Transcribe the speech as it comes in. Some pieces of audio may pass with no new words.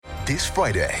This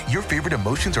Friday, your favorite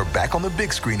emotions are back on the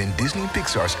big screen in Disney and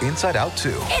Pixar's Inside Out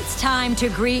 2. It's time to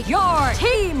greet your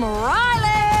Team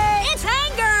Riley! It's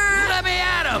anger! Let me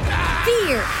at him!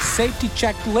 Fear! Safety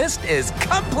checklist is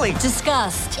complete!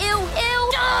 Disgust! Ew!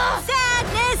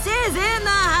 Sadness is in the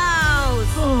house!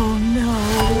 Oh, no.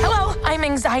 Hello, I'm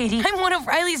anxiety. I'm one of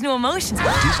Riley's new emotions.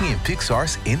 Disney and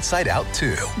Pixar's Inside Out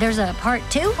 2. There's a part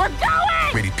 2? We're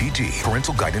going! Rated PG.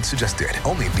 Parental guidance suggested.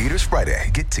 Only in theaters Friday.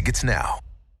 Get tickets now.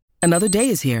 Another day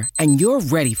is here, and you're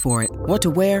ready for it. What to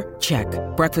wear? Check.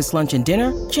 Breakfast, lunch, and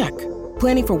dinner? Check.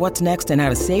 Planning for what's next and how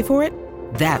to save for it?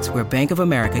 That's where Bank of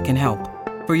America can help.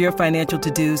 For your financial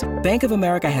to-dos, Bank of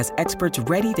America has experts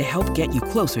ready to help get you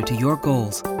closer to your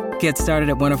goals. Get started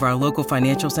at one of our local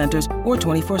financial centers or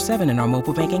 24/7 in our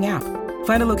mobile banking app.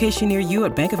 Find a location near you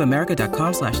at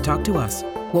bankofamerica.com/talktous.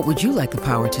 What would you like the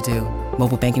power to do?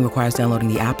 Mobile banking requires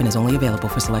downloading the app and is only available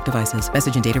for select devices.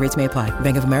 Message and data rates may apply.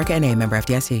 Bank of America N.A., member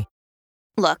FDIC.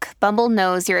 Look, Bumble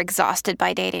knows you're exhausted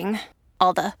by dating.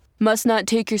 All the must not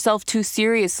take yourself too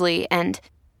seriously and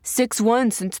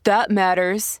 6'1" since that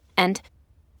matters. And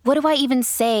what do I even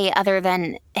say other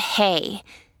than hey?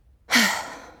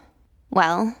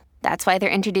 Well, that's why they're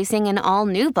introducing an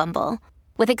all-new Bumble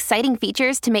with exciting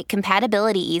features to make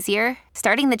compatibility easier,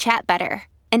 starting the chat better,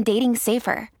 and dating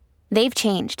safer. They've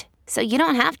changed, so you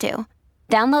don't have to.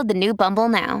 Download the new Bumble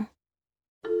now.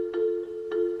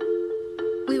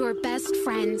 We were best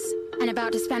friends and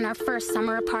about to spend our first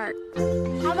summer apart.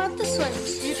 How about the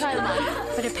swims? You try them on.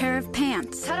 But a pair of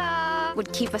pants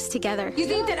would keep us together. You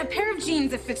think that a pair of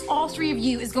jeans that fits all three of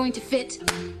you is going to fit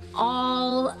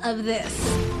all of this?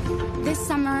 This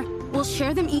summer, we'll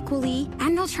share them equally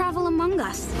and they'll travel among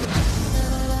us.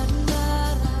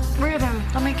 Rhythm,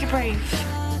 I'll make you brave.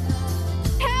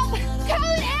 Help! Call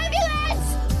an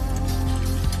ambulance!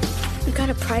 You got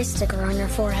a prize sticker on your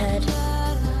forehead.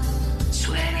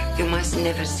 Swear, you must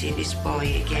never see this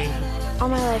boy again. All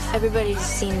my life, everybody's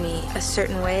seen me a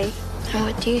certain way. And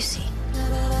what do you see?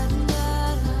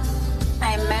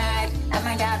 I'm mad at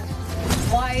my dad.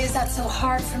 Why is that so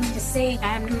hard for me to say?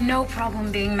 I have no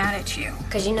problem being mad at you.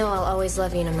 Because you know I'll always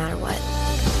love you no matter what.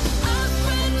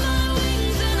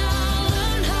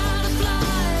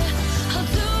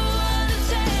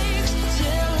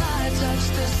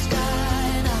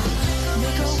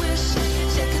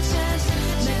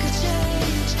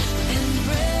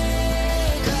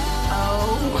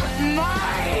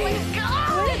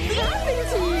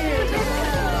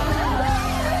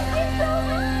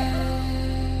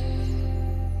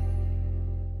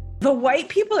 The white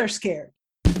people are scared.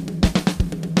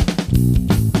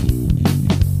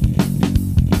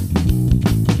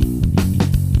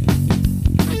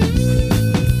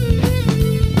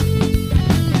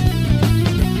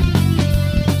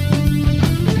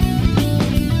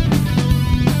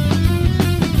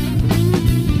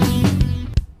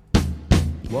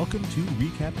 Welcome to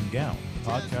Recap and Gown, a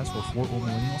podcast where four old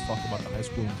millennials talk about the high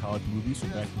school and college movies from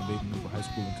back in the day when we were high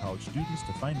school and college students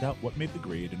to find out what made the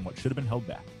grade and what should have been held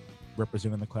back.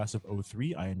 Representing the class of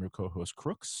 03, I am your co-host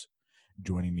Crooks.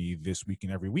 Joining me this week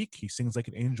and every week, he sings like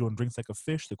an angel and drinks like a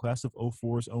fish, the class of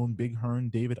 04's own Big Hearn,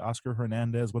 David Oscar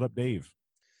Hernandez. What up, Dave?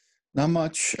 Not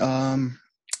much.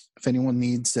 If anyone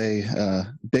needs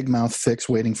a big mouth fix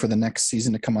waiting for the next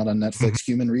season to come out on Netflix,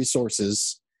 Human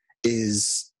Resources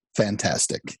is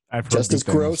fantastic. I've heard just as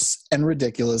gross and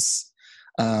ridiculous,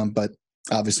 but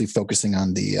obviously focusing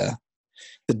on the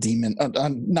demon,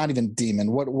 not even demon.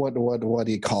 What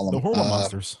do you call them? The hormone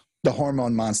monsters. The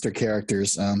hormone monster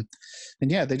characters. And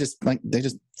yeah, they just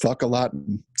fuck a lot.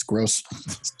 It's gross.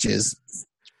 It's jizz.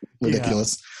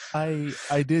 Ridiculous. Yeah,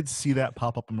 I did see that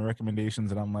pop up in my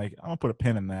recommendations, and I'm like, I'm gonna put a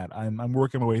pin in that. I'm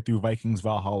working my way through Vikings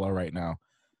Valhalla right now.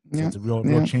 So yeah, it's a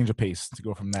real change of pace to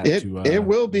go from that to it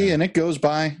will be, and it goes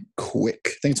by quick.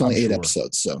 I think it's only 8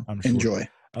 episodes, so enjoy.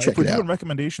 Check if we're it out. doing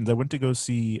recommendations, I went to go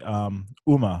see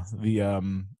Uma,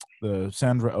 the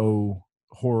Sandra Oh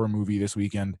horror movie this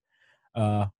weekend.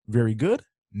 Very good,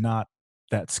 not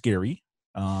that scary.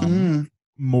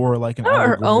 More like an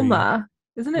or Oma,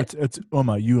 isn't it? It's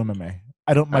Uma, UMMA.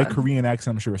 I don't. My Korean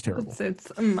accent, I'm sure, is terrible. It's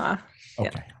Uma.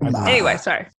 Okay. Yeah. Anyway,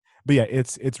 sorry. But yeah,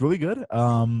 it's really good.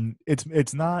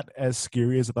 It's not as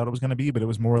scary as I thought it was going to be, but it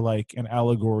was more like an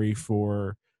allegory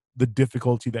for the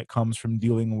difficulty that comes from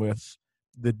dealing with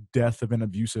the death of an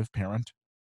abusive parent.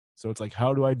 So it's like,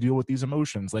 how do I deal with these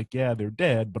emotions? Like, yeah, they're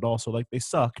dead, but also like they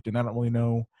sucked, and I don't really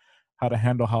know how to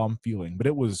handle how I'm feeling. But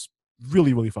it was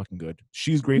really, really fucking good.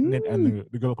 She's great in it, and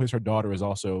the girl who plays her daughter is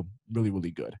also really,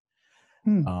 really good.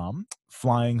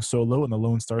 Flying solo in the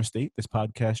Lone Star State, this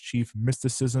podcast chief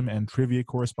mysticism and trivia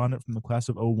correspondent from the class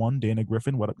of 01, Dana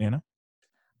Griffin. What up, Dana?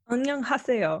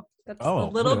 Annyeonghaseyo. That's a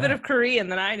look little at bit that. of Korean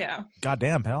that I know.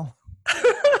 Goddamn, pal.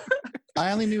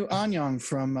 I only knew Anyong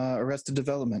from Arrested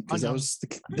Development because that was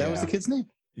the kid's name.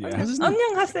 Yeah. That was his name.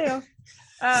 Annyeonghaseyo.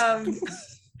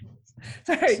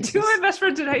 Sorry, two of my best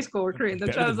friends in high school were Korean.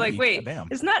 That's why I was like, wait,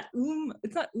 it's not Uma,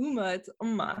 it's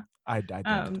Umma.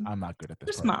 I'm not good at this.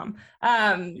 Just part. Mom.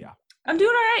 I'm doing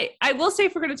all right. I will say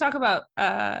if we're going to talk about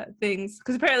things,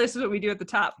 because apparently this is what we do at the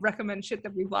top, recommend shit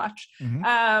that we watch.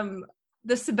 Mm-hmm.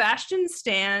 The Sebastian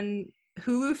Stan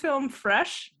Hulu film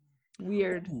Fresh,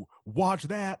 weird. Ooh, watch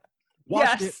that.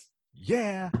 Watch it.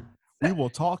 Yeah. We will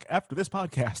talk after this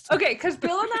podcast. Okay, because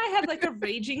Bill and I had like a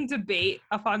raging debate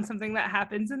upon something that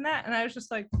happens in that, and I was just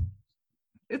like,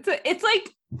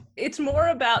 it's more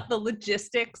about the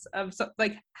logistics of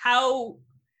like how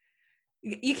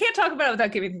you can't talk about it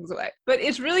without giving things away, but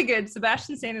it's really good.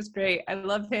 Sebastian Stan is great. I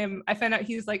love him. I found out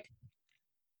he's like,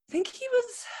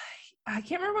 I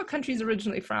can't remember what country he's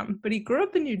originally from, but he grew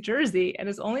up in New Jersey and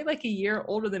is only like a year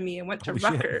older than me and went to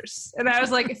Rutgers. And I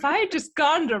was like, if I had just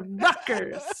gone to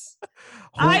Rutgers,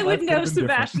 I would know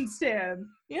Sebastian Stan.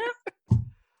 Yeah.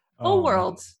 Whole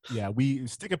world. Yeah, we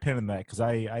stick a pin in that because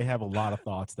I have a lot of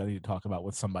thoughts that I need to talk about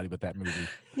with somebody with that movie.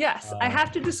 Yes, I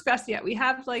have to discuss. Yeah, we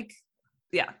have like,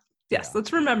 yes,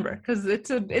 let's remember because it's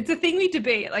a thing we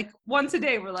debate. Like once a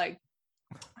day, we're like,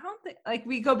 I don't think like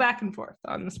we go back and forth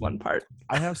on this one part.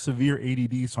 I have severe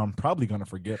ADD, so I'm probably gonna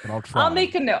forget, but I'll try. I'll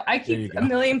make a note. I keep a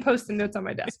million post-it notes on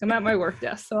my desk. I'm at my work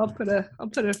desk, so I'll put a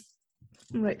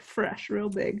write Fresh real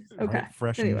big. Okay. Right,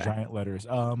 fresh in giant letters.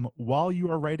 While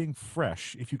you are writing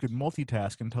Fresh, if you could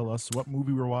multitask and tell us what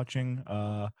movie we're watching,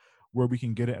 where we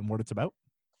can get it, and what it's about.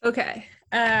 Okay.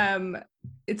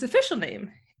 Its official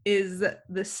name is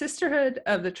The Sisterhood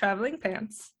of the Traveling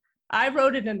Pants. I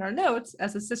wrote it in our notes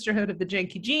as the Sisterhood of the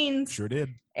Janky Jeans. Sure did.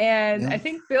 And I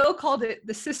think Bill called it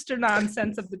the Sister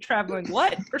Nonsense of the Traveling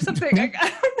What or something. I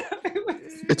don't know.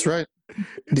 It's right.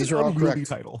 These are all correct.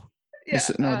 Title.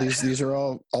 Yeah, these are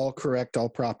all correct, all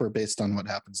proper based on what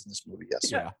happens in this movie.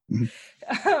 Yes. Yeah.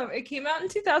 Mm-hmm. It came out in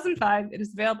 2005. It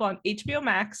is available on HBO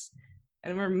Max.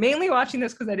 And we're mainly watching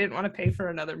this because I didn't want to pay for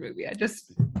another movie. I can't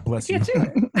do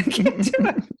it. I can't do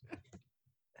it.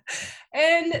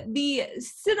 And the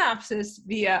synopsis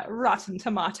via Rotten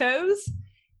Tomatoes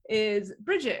is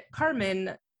Bridget,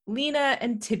 Carmen, Lena,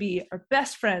 and Tibby are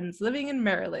best friends living in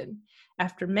Maryland.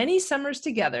 After many summers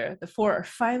together, the four are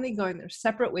finally going their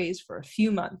separate ways for a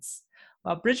few months.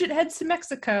 While Bridget heads to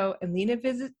Mexico and Lena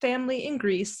visits family in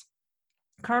Greece,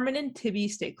 Carmen and Tibby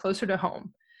stay closer to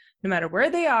home. No matter where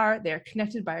they are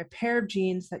connected by a pair of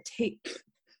jeans that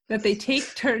they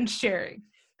take turns sharing.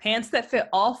 Pants that fit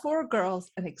all four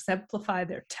girls and exemplify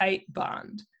their tight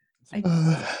bond.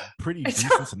 Pretty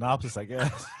decent synopsis, I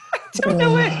guess. I don't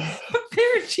know what a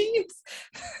pair of jeans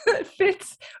that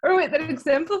fits that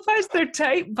exemplifies their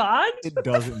tight bond. It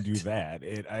doesn't do that.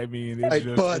 It's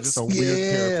just a weird pair of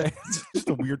pants. Just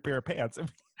a weird pair of pants. I mean,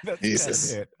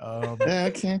 that's it.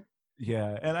 Okay.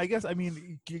 Yeah, and I guess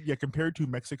compared to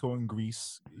Mexico and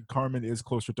Greece, Carmen is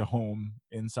closer to home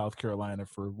in South Carolina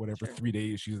for whatever 3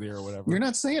 days she's there or whatever. You're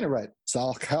not saying it right.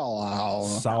 South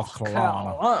Carolina.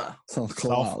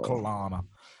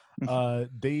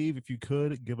 Dave, if you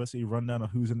could give us a rundown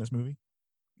of who's in this movie.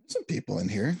 Some people in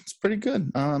here. It's pretty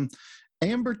good.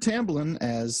 Amber Tamblyn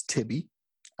as Tibby.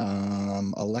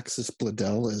 Alexis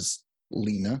Bledel as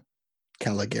Lena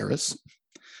Caligaris.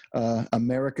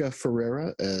 America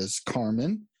Ferrera as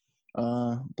Carmen.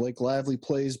 Blake Lively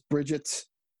plays Bridget.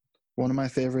 One of my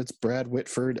favorites, Brad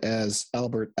Whitford as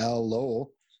Albert Al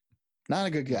Lowell. Not a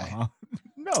good guy.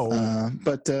 No.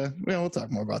 But we'll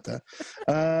talk more about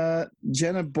that.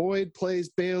 Jenna Boyd plays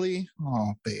Bailey.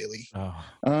 Oh, Bailey.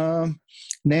 Oh.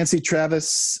 Nancy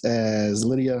Travis as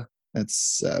Lydia.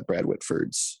 That's Brad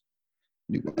Whitford's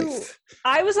new wife.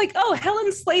 I was like,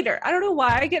 Helen Slater. I don't know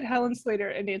why I get Helen Slater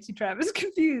and Nancy Travis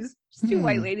confused. Just two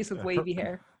white ladies with wavy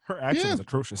hair. Her accent is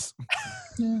atrocious.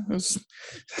 Yeah,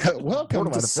 welcome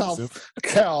to South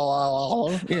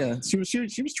Carolina. Yeah, she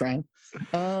was trying.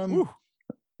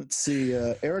 Let's see.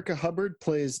 Erica Hubbard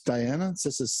plays Diana.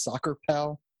 This is soccer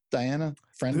pal Diana,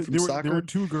 friend from soccer. There were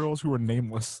two girls who were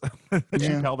nameless that she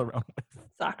palled around with.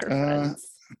 Soccer friends.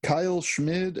 Kyle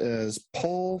Schmid as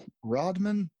Paul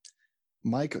Rodman.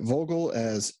 Mike Vogel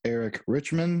as Eric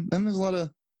Richmond. And there's a lot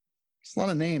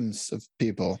of names of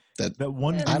people that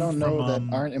one I don't know that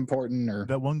aren't important. Or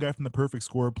that one guy from The Perfect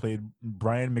Score played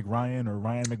Brian McRyan or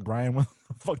Ryan McBrien. What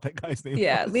the fuck that guy's name?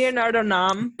 Yeah, was? Leonardo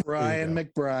Nam. Brian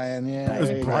McBrien. Yeah, it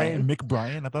was Brian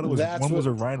McBrien. I thought it was one was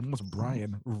a Ryan, one was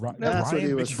Brian. That's Brian what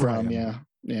he was McBrien. From. Yeah,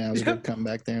 it was a good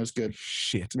comeback there. It was good.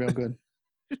 Shit, real good.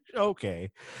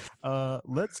 Okay.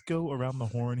 Let's go around the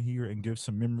horn here and give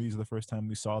some memories of the first time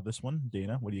we saw this one.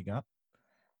 Dana, what do you got?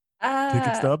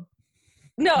 Ticket stub?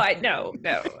 No, no.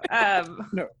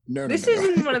 No. This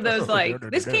isn't one of those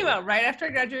this came out right after I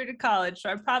graduated college, so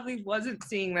I probably wasn't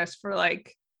seeing this for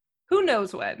like who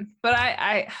knows when. But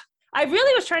I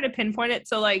really was trying to pinpoint it.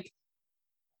 So like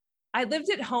I lived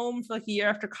at home for like a year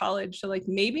after college. So like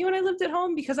maybe when I lived at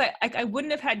home, because I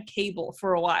wouldn't have had cable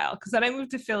for a while, because then I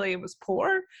moved to Philly and was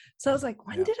poor. So I was like,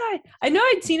 when did I know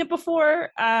I'd seen it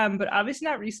before, but obviously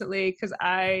not recently, because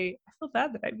I feel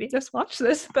bad that I made us watch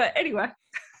this. But anyway.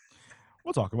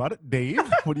 We'll talk about it. Dave,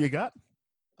 what do you got?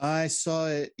 I saw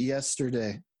it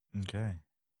yesterday. Okay.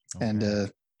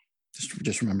 And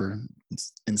just remember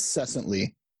it's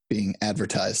incessantly being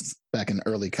advertised back in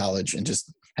early college and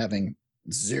just having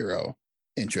zero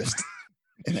interest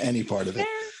in any part of it.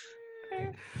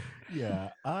 Yeah,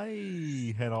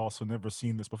 I had also never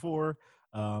seen this before.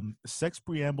 Sex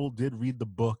Preamble did read the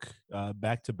book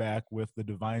back to back with The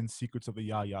Divine Secrets of the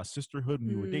Ya-Ya Sisterhood when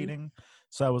we were dating.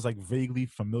 So I was like vaguely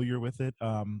familiar with it.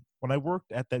 When I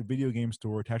worked at that video game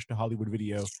store attached to Hollywood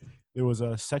Video, there was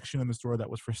a section in the store that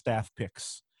was for staff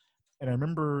picks. And I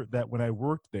remember that when I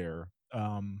worked there,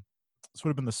 this would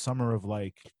have been the summer of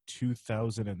like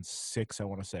 2006, I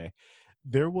want to say.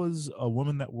 There was a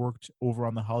woman that worked over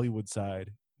on the Hollywood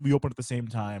side. We opened at the same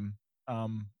time.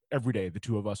 Every day, the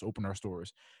two of us opened our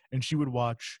stores, and she would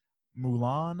watch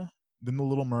Mulan, then The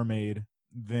Little Mermaid,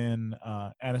 then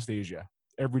Anastasia,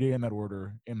 every day in that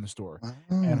order in the store.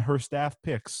 And her staff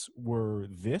picks were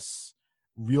this,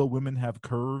 Real Women Have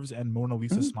Curves, and Mona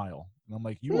Lisa Smile. And I'm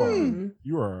like, you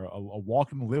are a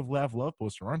walk and live, laugh, love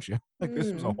poster, aren't you? Like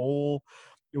this was a whole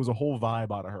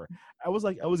vibe out of her. I was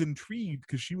intrigued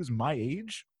because she was my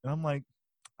age, and I'm like,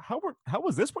 how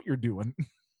is this what you're doing?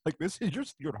 Like this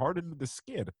is you're hard into the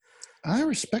skid. I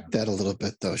respect that a little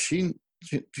bit though. She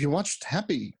watched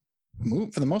happy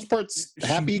for the most part,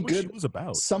 happy, good, was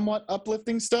about somewhat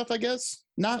uplifting stuff, I guess.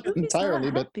 Not entirely,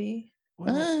 but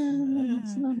well,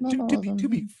 to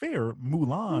be fair,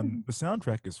 Mulan, the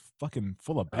soundtrack is fucking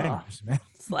full of bangers, man.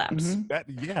 Slaps. That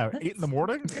 8 in the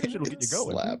morning, that shit'll get you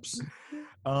going. Slaps.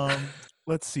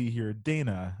 Let's see here,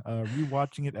 Dana.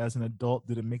 Rewatching it as an adult,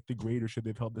 did it make the grade, or should they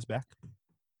have held this back?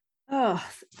 Oh,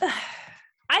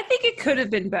 I think it could have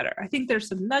been better. I think there's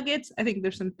some nuggets. I think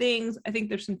there's some things. I think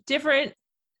there's some different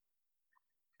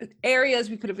areas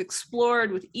we could have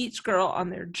explored with each girl on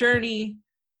their journey.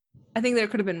 I think there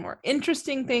could have been more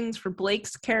interesting things for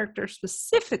Blake's character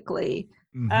specifically.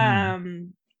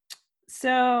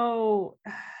 So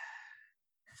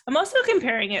I'm also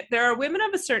comparing it. There are women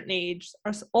of a certain age,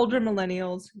 or older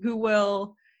millennials, who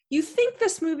will... You think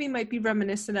this movie might be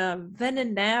reminiscent of Then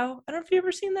and Now? I don't know if you've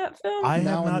ever seen that film. I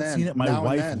have not seen it. My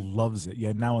wife loves it.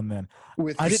 Yeah, Now and Then.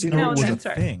 I didn't know it was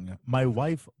a thing. My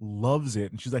wife loves it,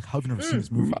 and she's like, "How have you never seen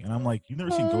this movie?" And I'm like, "You've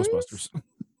never seen Ghostbusters?"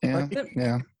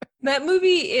 Yeah. That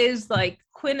movie is like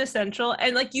quintessential,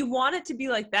 and like you want it to be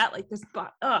like that, like this.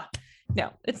 But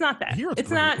no, it's not that.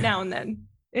 It's not Now and Then.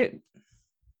 It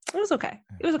was okay.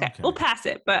 It was okay. We'll pass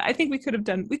it, but I think we could have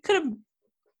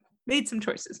made some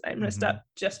choices. I messed up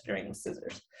gesturing with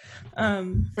scissors.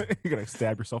 You're gonna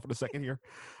stab yourself in a second here.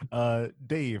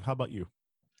 Dave, how about you?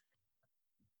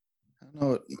 I don't know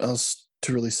what else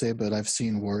to really say, but I've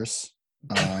seen worse.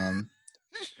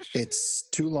 It's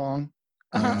too long.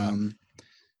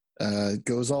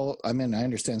 Goes all. I mean, I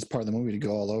understand it's part of the movie to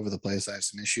go all over the place. I have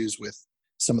some issues with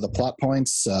some of the plot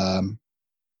points.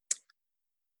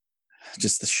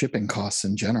 Just the shipping costs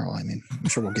in general. I mean, I'm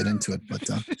sure we'll get into it, but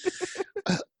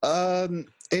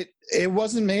it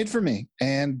wasn't made for me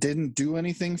and didn't do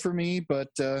anything for me. But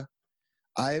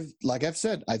I've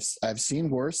said, I've seen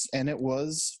worse, and it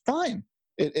was fine.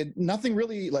 It nothing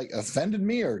really like offended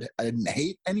me, or I didn't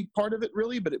hate any part of it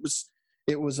really. But it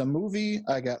was a movie.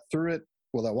 I got through it.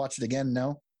 Will I watch it again?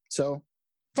 No. So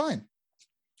fine.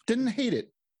 Didn't hate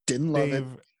it. Didn't love it.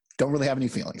 Don't really have any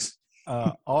feelings.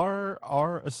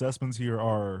 Our assessments here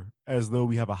are as though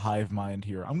we have a hive mind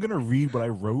here. I'm gonna read what I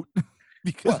wrote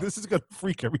because this is gonna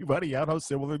freak everybody out how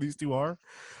similar these two are.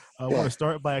 I want to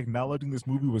start by acknowledging this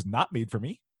movie was not made for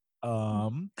me.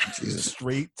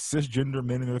 Straight cisgender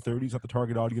men in their 30s not the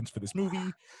target audience for this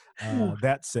movie.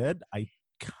 That said, I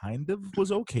kind of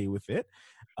was okay with it.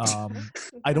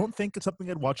 I don't think it's something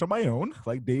I'd watch on my own.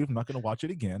 Like Dave, I'm not going to watch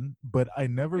it again. But I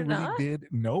never did.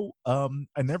 No,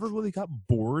 I never really got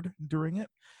bored during it.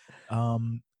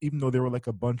 Even though there were like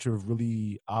a bunch of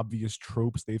really obvious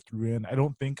tropes they threw in, I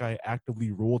don't think I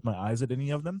actively rolled my eyes at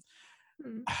any of them.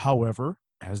 However,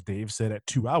 as Dave said, at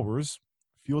 2 hours,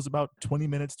 feels about 20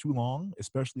 minutes too long,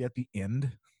 especially at the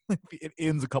end. It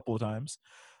ends a couple of times.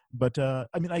 But I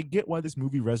mean, I get why this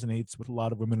movie resonates with a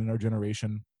lot of women in our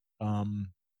generation.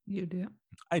 You do?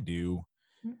 I do.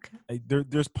 Okay.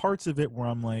 There's parts of it where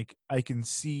I'm like, I can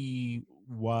see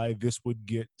why this would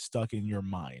get stuck in your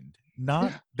mind.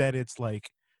 Not that it's like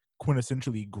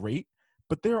quintessentially great,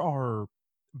 but there are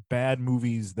bad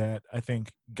movies that I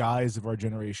think guys of our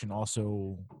generation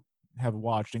also have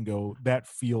watched and go, that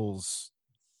feels,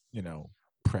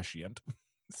 prescient.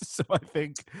 So I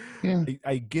think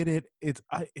I get it.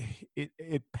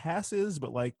 It passes,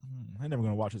 but like, I'm never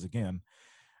going to watch this again.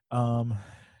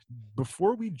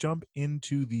 Before we jump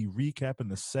into the recap and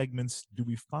the segments, do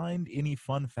we find any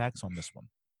fun facts on this one?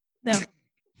 No.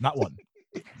 Not one.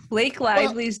 Blake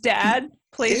Lively's dad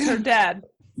plays her dad.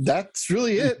 That's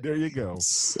really it. There you go.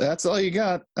 That's all you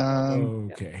got.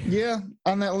 Okay. Yeah,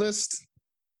 on that list.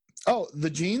 Oh, the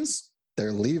jeans?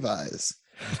 They're Levi's.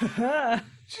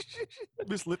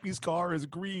 Miss Lippy's car is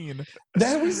green.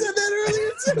 We said that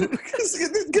earlier too. Because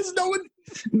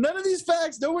none of these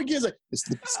facts, no one gives Miss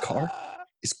Lippy's car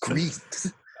is green.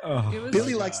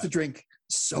 Billy likes to drink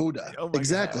soda. Oh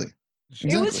exactly.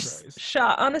 It was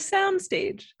shot on a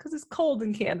soundstage because it's cold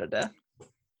in Canada.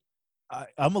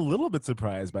 I'm a little bit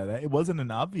surprised by that. It wasn't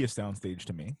an obvious soundstage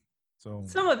to me. So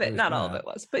some of it, not all of it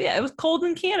was. But yeah, it was cold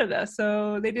in Canada,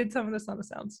 so they did some of this on a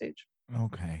soundstage.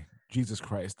 Okay. Jesus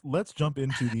Christ. Let's jump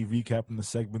into the recap and the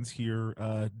segments here.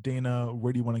 Dana,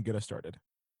 where do you want to get us started?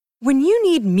 When you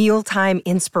need mealtime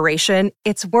inspiration,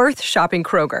 it's worth shopping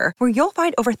Kroger, where you'll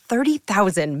find over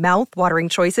 30,000 mouth-watering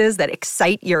choices that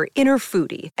excite your inner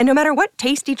foodie. And no matter what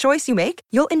tasty choice you make,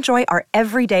 you'll enjoy our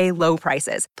everyday low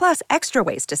prices, plus extra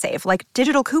ways to save, like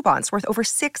digital coupons worth over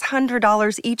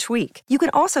 $600 each week. You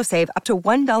can also save up to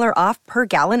 $1 off per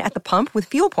gallon at the pump with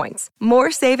fuel points.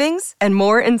 More savings and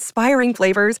more inspiring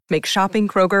flavors make shopping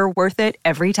Kroger worth it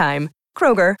every time.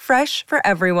 Kroger, fresh for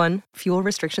everyone. Fuel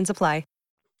restrictions apply.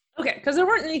 Okay, because there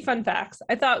weren't any fun facts.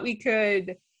 I thought we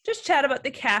could just chat about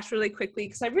the cast really quickly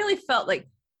because I really felt like,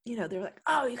 they were like,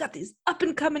 oh, you got these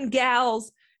up-and-coming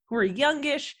gals who are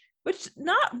youngish, which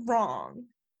not wrong,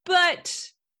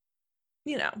 but,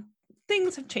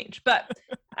 things have changed. But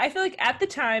I feel like at the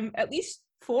time, at least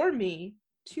to me,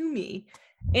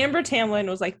 Amber Tamblyn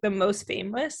was like the most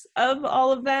famous of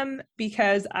all of them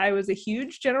because I was a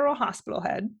huge General Hospital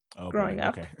head growing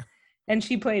up. And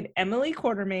she played Emily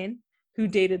Quartermain, who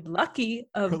dated Lucky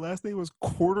of... Her last name was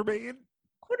Quartermain?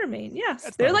 Quartermain, yes.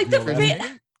 That's They're like they were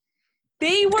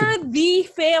the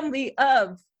family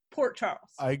of Port Charles.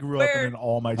 I grew up in an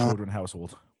all my children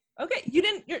household. Okay, you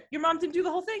didn't... Your mom didn't do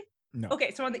the whole thing? No.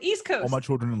 Okay, so on the East Coast... All my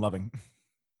children in Loving.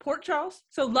 Port Charles.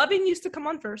 So Loving used to come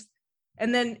on first,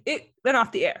 and then it went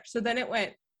off the air. So then it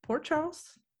went Port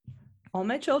Charles, All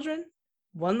My Children,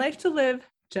 One Life to Live,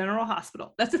 General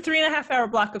Hospital. That's a 3.5-hour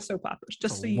block of soap operas,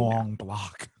 just so you know. Long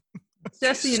block.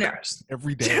 Just so you know.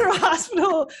 Every day. General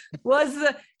Hospital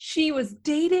she was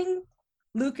dating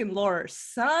Luke and Laura's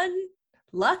son,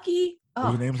 Lucky. Those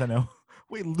are the names I know.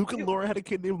 Wait, Luke and Laura had a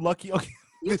kid named Lucky? Okay.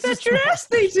 You bet your ass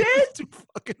they did. Too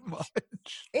fucking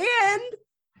much. And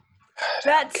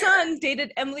that son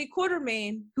dated Emily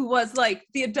Quartermain, who was like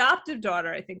the adoptive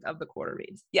daughter, I think, of the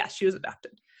Quartermains. Yeah, she was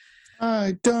adopted.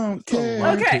 I don't care.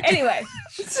 Okay, anyway.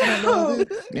 So,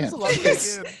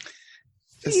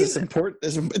 This is important.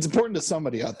 It's important to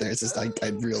somebody out there. It's just I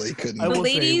really couldn't. I will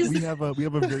say we have a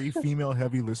very female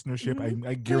heavy listenership.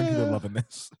 I guarantee they're loving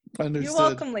this. Understood. You're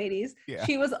welcome, ladies. Yeah.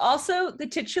 She was also the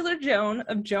titular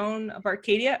Joan of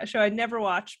Arcadia, a show I'd never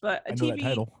watched, but I know that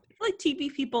title. I feel like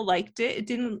TV people liked it. It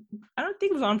didn't. I don't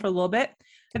think it was on for a little bit.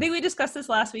 I think we discussed this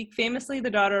last week. Famously, the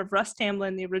daughter of Russ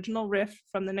Tamblyn, the original riff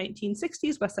from the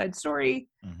 1960s West Side Story.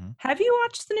 Mm-hmm. Have you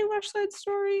watched the new West Side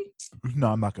Story?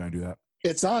 No, I'm not going to do that.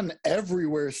 It's on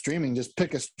everywhere streaming. Just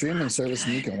pick a streaming service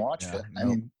and you can watch it. I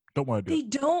mean, don't want to do it. They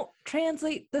don't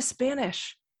translate the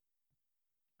Spanish.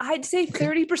 I'd say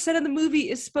 30% of the movie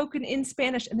is spoken in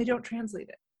Spanish and they don't translate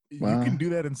it. Wow. You can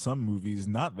do that in some movies,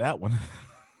 not that one.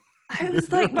 I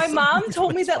was like, my mom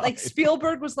told me that like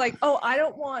Spielberg was like, oh, I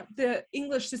don't want the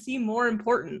English to seem more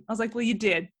important. I was like, well, you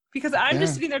did. Because I'm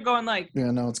just sitting there going like, yeah,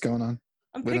 know what's going on.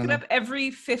 I'm picking up every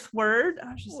fifth word.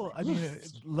 I was just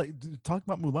like talking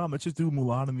about Mulan, let's just do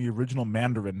Mulan in the original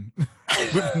Mandarin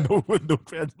with no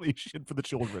translation for the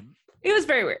children. It was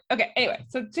very weird. Okay, anyway,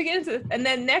 so to get into this, and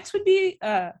then next would be,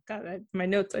 my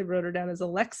notes, I wrote her down as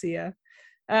Alexia.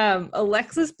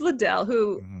 Alexis Bledel,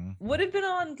 who would have been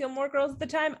on Gilmore Girls at the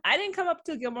time. I didn't come up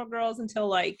to Gilmore Girls until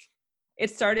like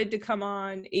it started to come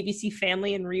on ABC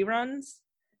Family and reruns.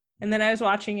 And then I was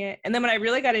watching it. And then when I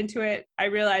really got into it, I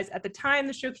realized at the time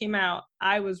the show came out,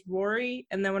 I was Rory.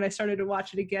 And then when I started to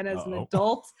watch it again as an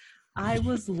adult, I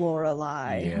was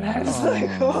Lorelai. Yeah. I was like,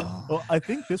 oh. Well, I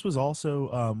think this was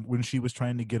also when she was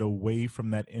trying to get away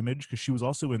from that image, because she was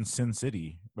also in Sin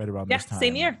City right around this time.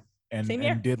 Same year. And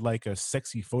did like a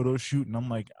sexy photo shoot, and I'm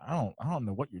like, I don't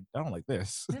know what I don't like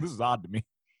this. This is odd to me.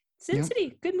 Sin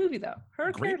City, good movie though.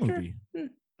 Her Great character, movie.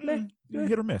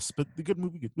 Hit or miss, but the good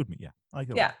movie, good movie. Yeah, I like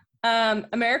it. Yeah.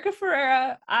 America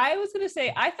Ferrera. I was gonna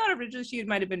say I thought originally she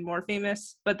might have been more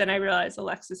famous, but then I realized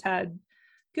Alexis had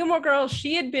Gilmore Girls.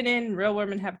 She had been in Real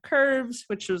Women Have Curves,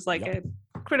 which was like a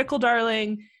critical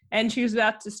darling, and she was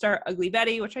about to start Ugly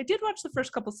Betty, which I did watch the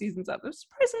first couple seasons of. It was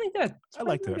surprisingly good. I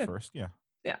liked it at first. Yeah.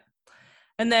 Yeah.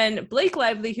 And then Blake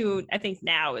Lively, who I think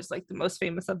now is like the most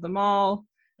famous of them all.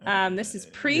 This is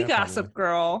pre-Gossip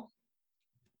Girl.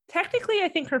 Technically, I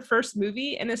think her first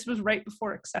movie, and this was right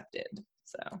before Accepted.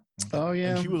 So. Oh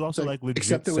yeah. And she was also like legit.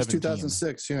 Accepted was 17.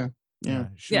 2006. Yeah.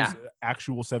 She was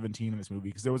actual 17 in this movie,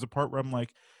 because there was a part where I'm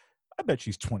like, I bet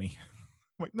she's 20.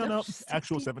 I'm like, no,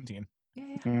 actual 17.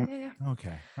 Yeah.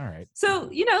 Okay. All right. So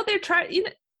they're trying.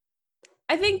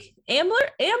 I think Amber's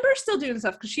still doing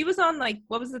stuff because she was on like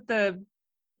what was it, The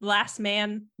Last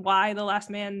Man? Why The Last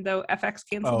Man? Though FX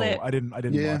canceled it. I didn't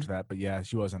watch that, but yeah,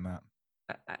 she was in that.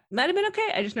 Might have been okay.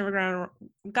 I just never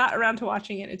got around to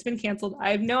watching it. It's been canceled. I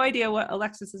have no idea what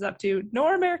Alexis is up to,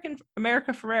 nor America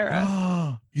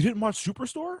Ferrera. You didn't watch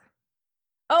Superstore?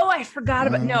 Oh, I forgot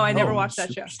about. No, I never watched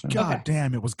that show. God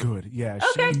damn, it was good. Yeah,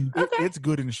 it's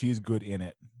good, and she's good in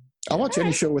it. I'll watch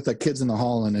any show with the kids in the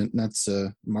hall in it, and that's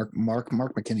Mark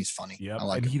McKinney's funny. Yeah, I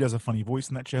like and he does a funny voice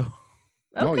in that show.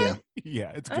 Okay. Oh yeah,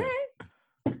 yeah, it's good. All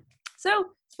right. So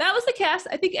that was the cast.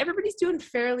 I think everybody's doing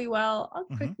fairly well. I'll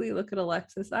quickly look at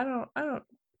Alexis. I don't.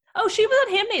 Oh, she was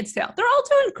on Handmaid's Tale. They're all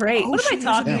doing great. What am I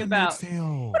talking about?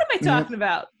 What am I talking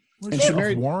about? And she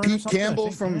married Pete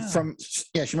Campbell from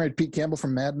she married Pete Campbell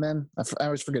from Mad Men. I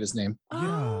always forget his name.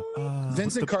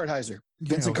 Vincent Kartheiser.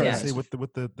 Vincent Kartheiser with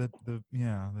the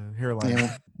hairline.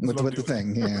 Yeah, with the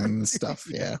thing, and stuff.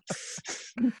 Yeah.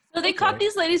 So they caught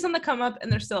these ladies on the come up,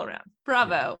 and they're still around.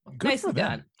 Bravo, nicely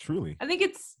done. Truly, I think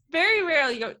it's very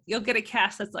rare you'll get a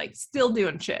cast that's like still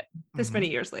doing shit this many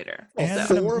years later. And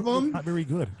four of them, not very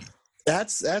good.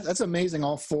 That's amazing.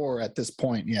 All four at this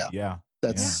point. Yeah.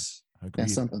 That's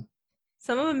something.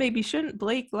 Some of them maybe shouldn't.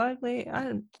 Blake Lively.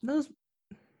 Some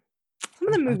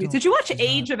of the movies. Did you watch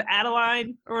Age of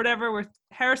Adeline or whatever, where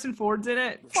Harrison Ford's in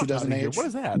it? She doesn't age. What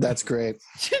is that? That's great.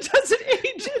 She doesn't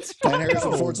age. It's fine. And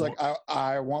Harrison Ford's like,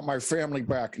 I want my family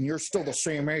back, and you're still the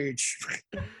same age.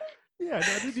 Yeah,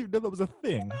 I didn't even know that was a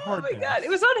thing. Oh my God, it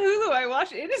was on Hulu. I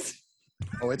watched it. It is.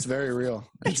 Oh, it's very real.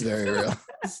 It's very real.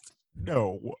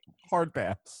 No, hard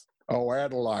pass. Oh,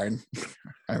 Adeline.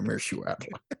 I miss you,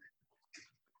 Adeline.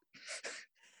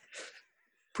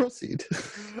 Proceed.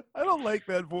 I don't like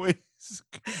that voice.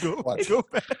 Go back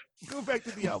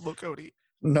to the outlook, Cody.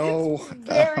 No,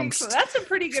 that's a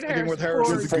pretty good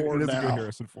Harrison Ford. It is a good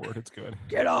Harrison Ford. It's good.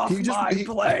 Get off my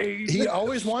plane. He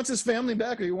always wants his family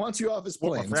back, or he wants you off his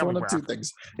plane. It's one of two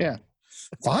things. Yeah.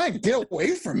 Fine, get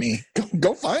away from me.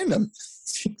 Go find him.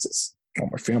 Jesus, I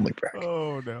want my family back.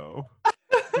 Oh no,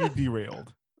 he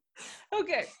derailed.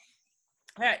 Okay.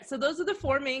 All right. So those are the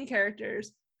four main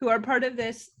characters who are part of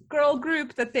this girl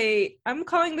group that I'm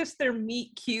calling this their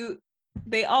meet cute.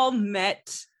 They all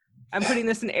met, I'm putting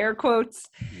this in air quotes,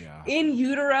 in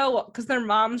utero, because their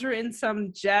moms were in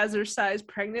some jazzercise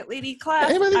pregnant lady class.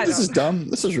 Hey, I think this is dumb.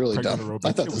 This is really dumb.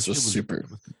 I thought this was super.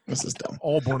 This is dumb.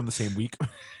 All born in the same week.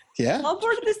 Yeah. All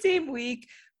born in the same week.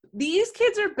 These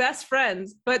kids are best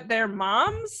friends, but their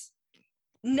moms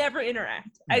never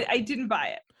interact. I didn't buy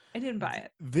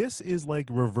it. This is like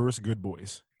reverse Good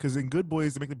Boys. Because in Good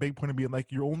Boys, they make the big point of being like,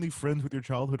 you're only friends with your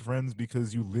childhood friends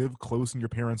because you live close and your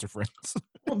parents are friends.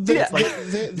 Well, these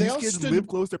kids live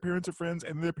close, their parents are friends,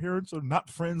 and their parents are not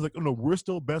friends. Like, oh no, we're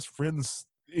still best friends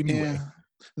anyway.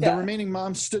 The remaining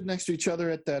moms stood next to each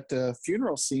other at that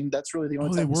funeral scene. That's really the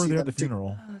only time they were there at the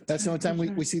funeral. That's the only time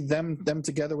we see them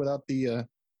together without the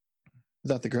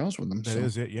girls with them. That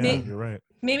is it. Yeah, you're right.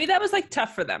 Maybe that was like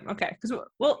tough for them. Okay, because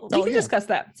we can discuss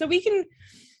that. So we can.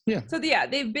 Yeah. So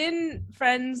they've been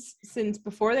friends since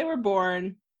before they were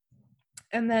born,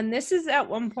 and then this is at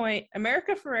one point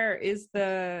America Ferrera is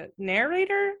the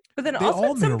narrator, but then they also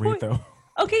all at some narrate point, though.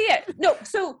 Okay, yeah, no.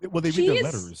 So they read the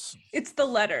letters. It's the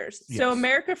letters. Yes. So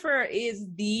America Ferrera is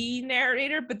the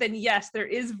narrator, but then yes, there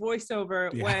is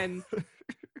voiceover when.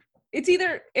 It's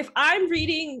either if I'm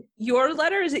reading your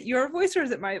letter, is it your voice or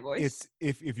is it my voice?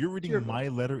 It's if you're reading my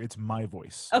letter, it's my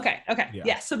voice. Okay.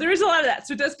 Yeah. So there is a lot of that.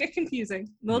 So it does get confusing.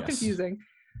 A little confusing.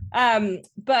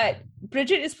 But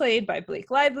Bridget is played by Blake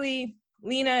Lively.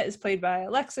 Lena is played by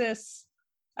Alexis.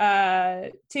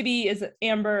 Tibby is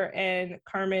Amber, and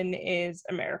Carmen is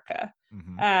America.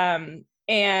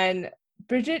 And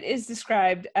Bridget is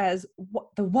described as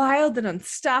the wild and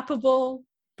unstoppable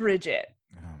Bridget.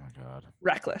 Oh my God.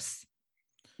 Reckless.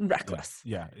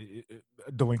 Yeah.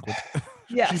 Delinquent.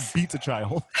 Yes. She beats a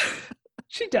child.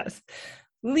 She does.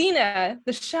 Lena,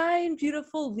 the shy and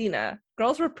beautiful Lena.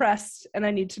 Girls were pressed, and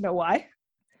I need to know why.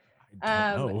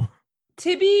 I don't know.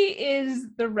 Tibby is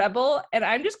the rebel, and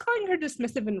I'm just calling her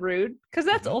dismissive and rude because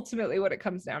that's ultimately what it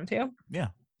comes down to. Yeah.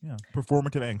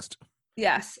 Performative angst.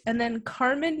 Yes. And then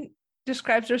Carmen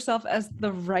describes herself as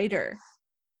the writer.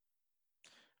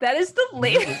 That is the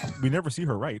latest. We never see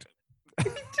her write.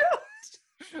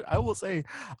 I will say,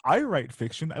 I write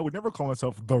fiction. I would never call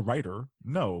myself the writer.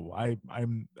 No,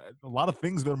 I'm a lot of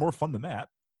things that are more fun than that.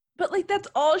 But like, that's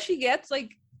all she gets,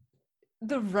 like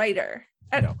the writer.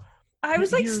 And no. I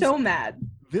was like so mad.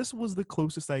 This was the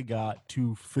closest I got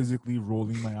to physically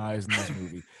rolling my eyes in this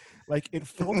movie. Like, it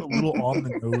felt a little on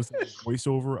the nose that the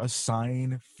voiceover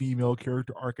assign female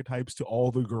character archetypes to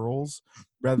all the girls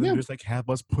rather than just like have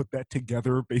us put that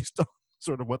together based on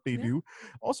sort of what they do.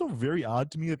 Also very odd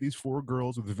to me that these 4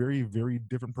 girls with very, very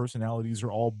different personalities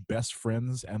are all best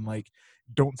friends and like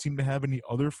don't seem to have any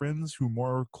other friends who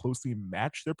more closely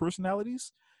match their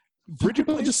personalities. Bridget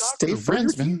people just stay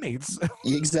friends, man.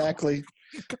 Exactly.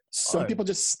 Some people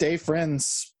just stay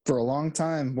friends for a long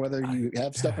time, whether you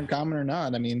have stuff in common or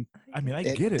not. I mean, I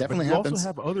get it. Definitely but you happens. also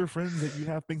have other friends that you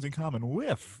have things in common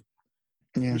with.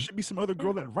 There should be some other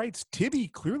girl that writes. Tibby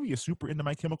clearly is super into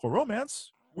My Chemical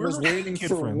Romance. I was waiting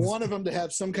for one of them to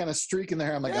have some kind of streak in their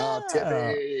hair. I'm like, oh,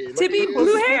 Tibby. Tibby,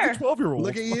 blue hair. 12-year-old.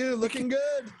 Look at you, looking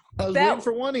good. I was waiting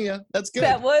for one of you. That's good.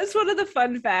 That was one of the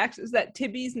fun facts, is that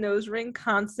Tibby's nose ring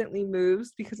constantly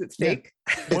moves because it's fake.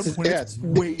 It's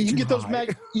way you can get those high.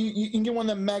 you can get one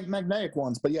of them magnetic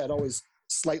ones, but it always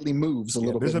slightly moves a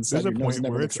little bit. There's a point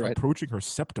where it's approaching her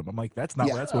septum. I'm like, that's not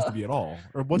where that's supposed to be at all.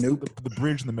 Or what's the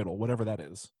bridge in the middle, whatever that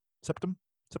is. Septum?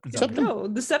 No,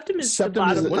 the septum is the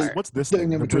bottom part. What's this thing?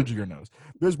 The bridge of your nose.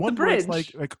 There's one where it's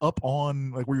like up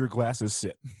on like where your glasses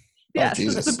sit. Yes,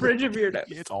 it's the bridge of your nose.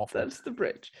 It's awful. That's the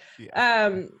bridge.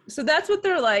 Yeah. So that's what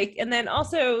they're like. And then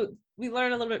also we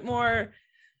learn a little bit more.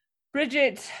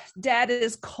 Bridget's dad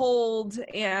is cold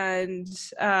and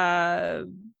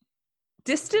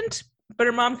distant, but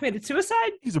her mom committed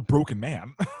suicide. He's a broken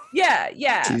man.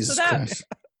 Yeah. Jesus Christ.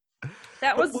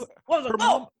 That was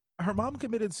her mom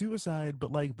committed suicide,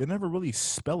 but like they never really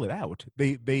spell it out.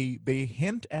 They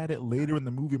hint at it later in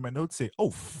the movie. My notes say, "Oh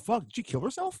fuck, did she kill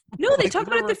herself?" No, they talk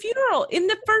about it at the funeral. In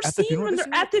the first scene when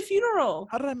they're at the funeral.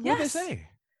 How did I? What did they say?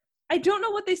 I don't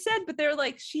know what they said, but they're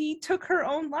like, she took her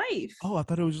own life. Oh, I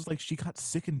thought it was just like she got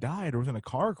sick and died, or was in a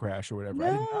car crash or whatever.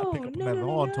 I did not pick up on that at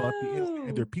all until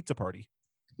at their pizza party.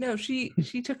 No, she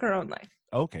took her own life.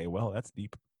 Okay, well that's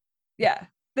deep. Yeah.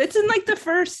 That's in like the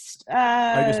first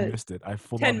I just missed it. I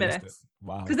 10 minutes. Missed it.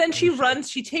 Wow. Because then she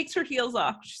runs, she takes her heels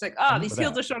off. She's like, these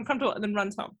heels are so uncomfortable, and then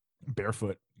runs home.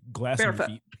 Barefoot. Glass in your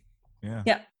feet.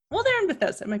 Yeah. Well, they're in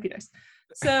Bethesda. It might be nice.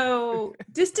 So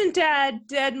distant dad,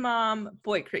 dead mom,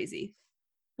 boy crazy.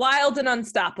 Wild and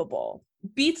unstoppable.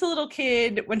 Beats a little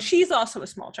kid when she's also a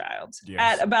small child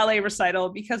at a ballet recital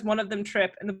because one of them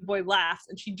tripped and the boy laughs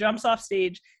and she jumps off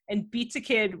stage and beats a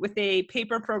kid with a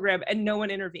paper program and no one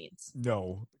intervenes.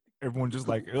 No. Everyone just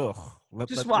like, ugh.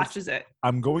 Watches it.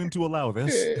 I'm going to allow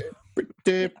this. I'm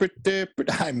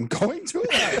going to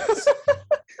allow this.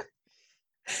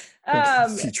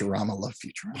 Futurama, love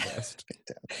Futurama.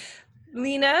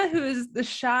 Lena, who is the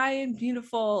shy and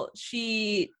beautiful,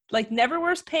 she like never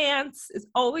wears pants, is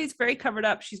always very covered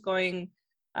up. She's going,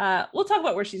 we'll talk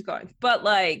about where she's going, but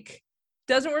like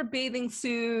doesn't wear bathing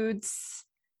suits,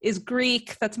 is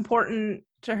Greek. That's important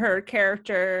to her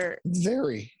character.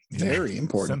 Very, very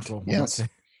important. Central. Yes.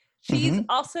 She's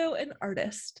also an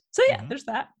artist. So there's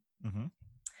that. Mm-hmm.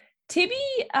 Tibby,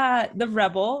 the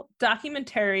rebel,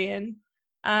 documentarian,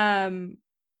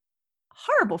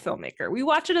 horrible filmmaker. We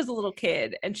watch it as a little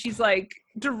kid and she's like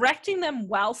directing them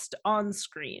whilst on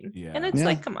screen. And it's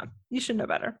like, come on, you should know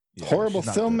better. Horrible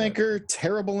filmmaker,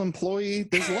 terrible employee.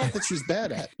 There's a lot that she's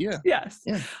bad at. Yes.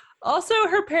 Also,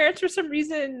 her parents, for some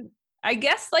reason, I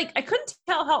guess, like, I couldn't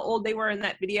tell how old they were in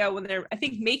that video when they're, I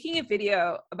think, making a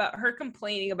video about her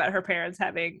complaining about her parents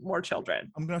having more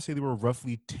children. I'm going to say they were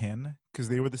roughly 10 because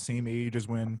they were the same age as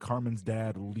when Carmen's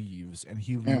dad leaves, and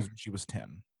he leaves when she was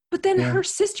 10. But then her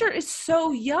sister is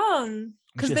so young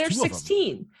because they're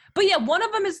 16. But one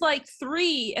of them is like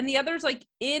 3 and the other's like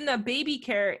in a baby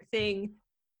care thing.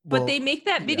 But they make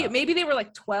that video. Maybe they were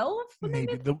like 12 when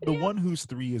maybe. They made the one who's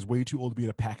 3 is way too old to be in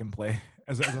a pack and play.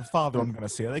 As a father, I'm going to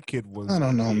say that kid was. I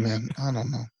don't know, man. I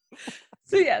don't know.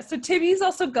 So Tibby's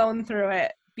also going through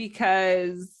it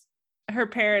because her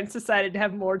parents decided to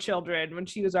have more children when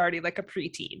she was already like a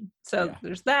preteen. So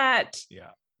there's that.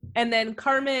 Yeah. And then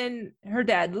Carmen, her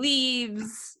dad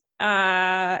leaves,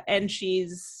 and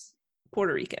she's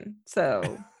Puerto Rican.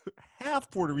 So half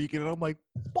Puerto Rican, and I'm like,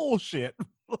 bullshit.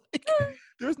 Like,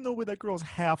 there's no way that girl's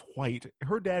half white.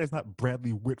 Her dad is not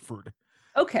Bradley Whitford.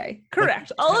 Okay,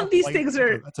 correct. Like, all of these white, things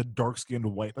are. That's a dark-skinned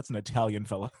white. That's an Italian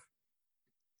fella.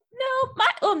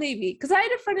 No, maybe because I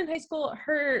had a friend in high school.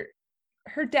 Her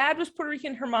dad was Puerto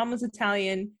Rican. Her mom was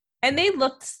Italian, and they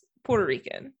looked Puerto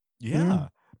Rican. Yeah,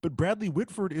 but Bradley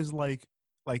Whitford is like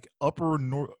upper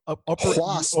Europe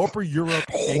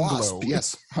Anglo.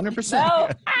 Yes, 100%. No,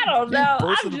 I don't know.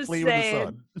 I'm just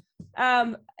saying.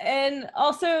 And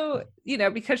also,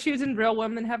 because she was in Real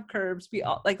Women Have Curves,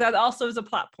 that also is a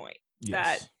plot point.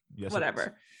 Yes.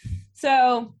 Whatever.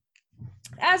 So,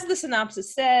 as the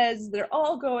synopsis says, they're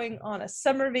all going on a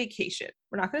summer vacation.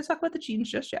 We're not going to talk about the jeans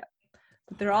just yet,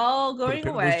 but they're all going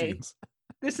away.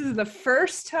 This is the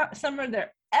first summer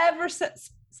they're ever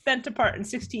spent apart in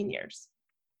 16 years.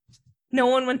 No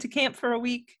one went to camp for a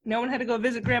week. No one had to go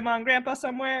visit grandma and grandpa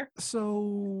somewhere.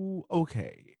 So,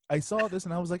 okay. I saw this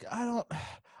and I was like,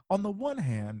 on the one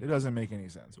hand, it doesn't make any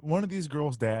sense. One of these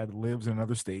girls' dad lives in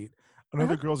another state.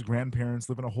 Another girl's grandparents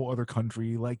live in a whole other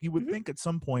country. Like, you would think at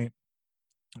some point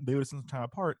they would spend some time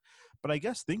apart. But I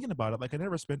guess thinking about it, like, I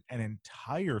never spent an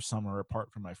entire summer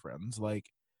apart from my friends. Like,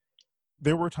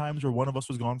 there were times where one of us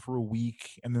was gone for a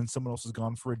week and then someone else was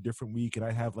gone for a different week, and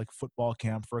I'd have like football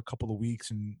camp for a couple of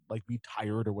weeks and like be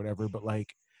tired or whatever. But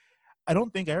like, I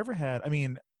don't think I ever had,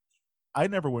 I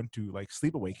never went to like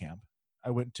sleepaway camp.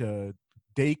 I went to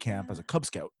day camp as a Cub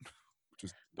Scout, which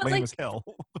is lame as hell.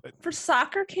 But for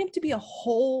soccer camp to be a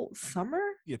whole summer?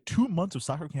 Yeah, 2 months of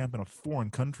soccer camp in a foreign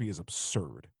country is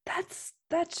absurd. That's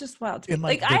just wild to me. In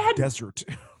like the desert.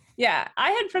 Yeah,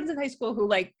 I had friends in high school who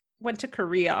like went to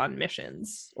Korea on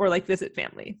missions or like visit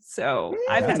family. So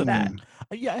I've had that.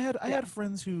 Yeah, I had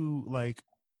friends who like,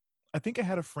 I think I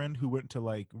had a friend who went to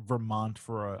like Vermont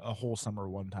for a whole summer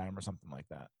one time or something like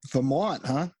that. Vermont,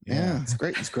 huh? Yeah, it's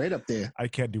great. It's great up there. I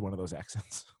can't do one of those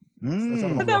accents.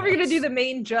 I thought we were gonna do the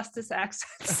Maine Justice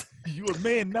accents. You a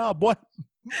man now, boy.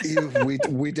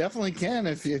 we definitely can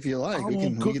if you like. We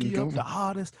can go the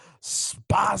hardest,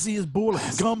 spiciest bowl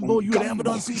of gumbo you ever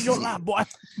done seen in your life, boy.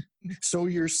 So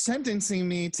you're sentencing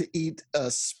me to eat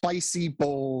a spicy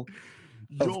bowl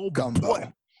of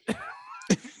gumbo.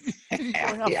 You're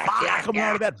gonna have fire coming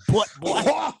out of that butt, boy.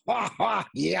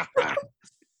 Yeah.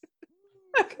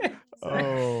 Okay.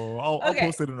 I'll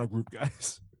post it in our group,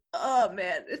 guys. Oh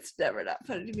man, it's never not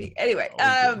funny to me. Anyway,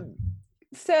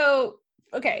 so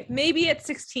okay, maybe at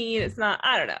 16 it's not.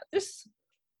 I don't know. This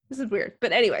is weird,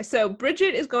 but anyway, so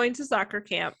Bridget is going to soccer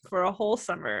camp for a whole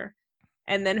summer,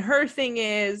 and then her thing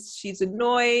is she's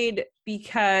annoyed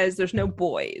because there's no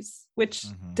boys. Which,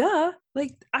 duh,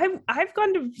 like I've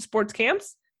gone to sports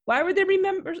camps. Why would there be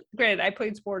members? Granted, I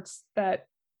played sports that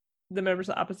the members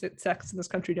of the opposite sex in this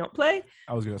country don't play.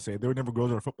 I was gonna say there were never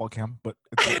girls at a football camp, but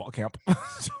it's football camp. I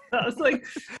was like,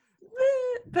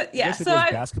 but yeah. So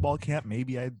basketball camp,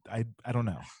 maybe I don't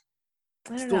know.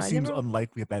 Still seems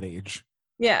unlikely at that age.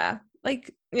 Yeah,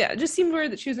 it just seemed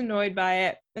weird that she was annoyed by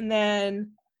it. And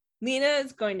then Lena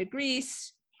is going to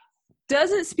Greece.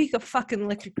 Doesn't speak a fucking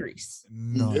lick of Greece.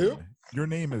 No. Nope. Your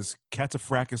name is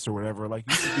Katsafrakis or whatever. Like,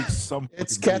 you speak some.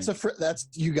 It's Katsafrakis. That's,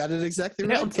 you got it exactly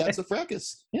right.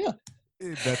 Katsafrakis. Yeah.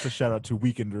 That's a shout out to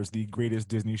Weekenders, the greatest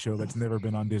Disney show that's never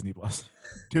been on Disney Plus.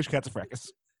 Tish Katsafrakis.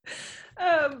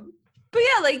 But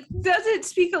yeah, like, doesn't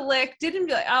speak a lick. Didn't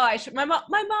be like, oh, I should. My mom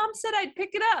said I'd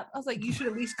pick it up. I was like, you should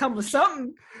at least come with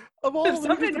something. Of all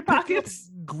something in your pockets.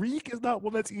 Greek is not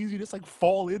one that's easy to just like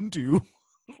fall into.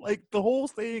 Like, the whole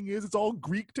thing is, it's all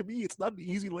Greek to me. It's not an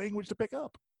easy language to pick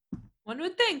up. One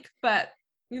would think, but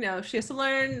she has to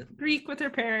learn Greek with her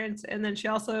parents, and then she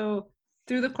also,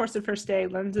 through the course of her stay,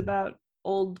 learns about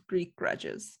old Greek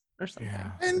grudges or something.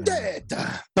 Yeah.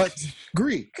 Vendetta, but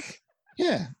Greek.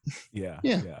 Yeah. Yeah.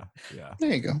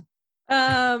 There you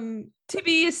go.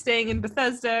 Tibby is staying in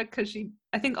Bethesda because she,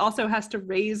 I think, also has to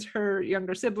raise her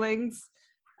younger siblings.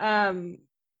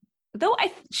 Though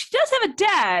she does have a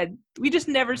dad. We just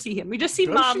never see him. We just see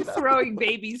mom throwing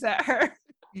babies at her.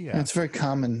 Yeah. It's very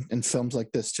common in films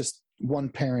like this. Just one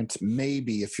parent,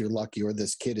 maybe if you're lucky, or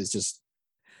this kid is just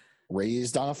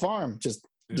raised on a farm. Just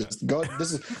go.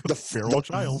 This is the feral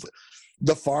child.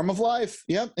 The farm of life.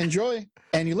 Yep. Enjoy.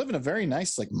 And you live in a very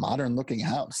nice, like, modern looking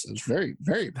house. It's very,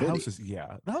 very pretty.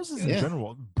 The houses in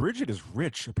general. Bridget is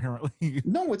rich, apparently.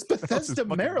 No, it's Bethesda,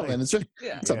 Maryland.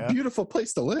 It's a beautiful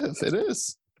place to live. It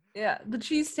is. Yeah, but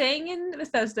she's staying in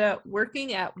Bethesda,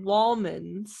 working at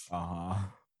Wallman's,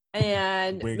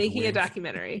 and Wink, making a wink.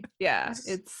 documentary. Yeah,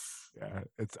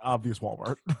 it's obvious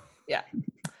Walmart. yeah.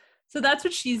 So that's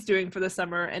what she's doing for the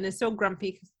summer, and is so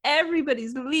grumpy because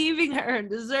everybody's leaving her and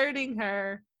deserting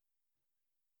her.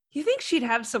 You think she'd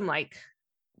have some like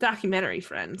documentary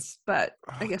friends, but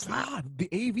I guess not. The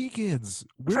AV kids.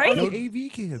 Where Right? are the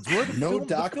AV kids? Where are the No film,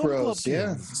 Doc the film club Bros.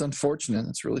 Yeah, kids? it's unfortunate.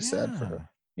 It's really sad for her.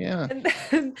 Yeah. And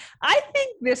then I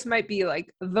think this might be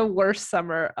like the worst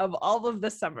summer of all of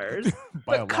the summers. By a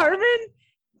but lot. Carmen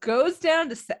goes down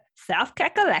to South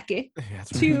Kakalaki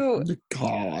to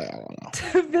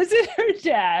visit her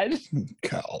dad.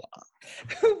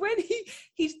 When he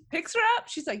picks her up,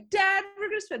 she's like, Dad, we're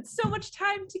going to spend so much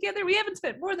time together. We haven't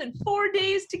spent more than 4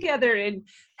 days together in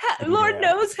Lord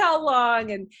knows how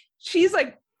long. And she's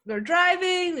like, they're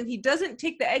driving, and he doesn't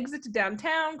take the exit to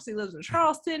downtown because he lives in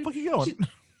Charleston.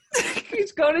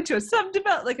 He's going into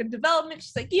a development.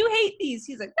 She's like, you hate these.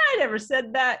 He's like, I never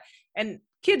said that. And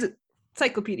kids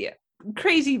encyclopedia.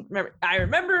 Crazy. I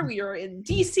remember we were in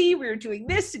DC, we were doing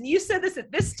this, and you said this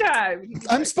at this time.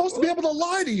 I'm supposed to be able to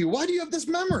lie to you. Why do you have this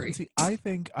memory? See, I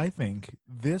think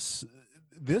this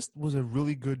was a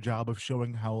really good job of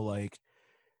showing how, like,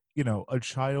 you know, a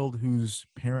child whose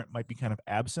parent might be kind of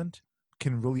absent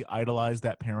can really idolize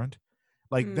that parent.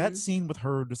 Like that scene with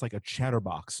her, just like a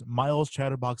chatterbox, Miles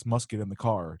Chatterbox Musket in the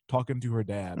car, talking to her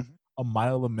dad a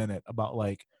mile a minute about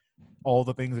like all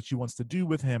the things that she wants to do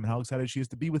with him and how excited she is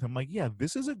to be with him. Like, yeah,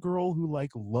 this is a girl who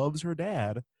like loves her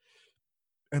dad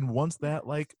and wants that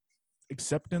like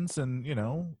acceptance and, you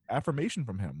know, affirmation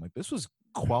from him. Like, this was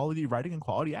quality writing and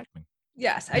quality acting.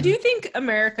 Yes, I do think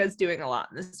America's doing a lot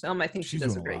in this film. I think she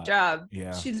does a doing a great lot. job.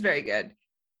 Yeah. She's very good.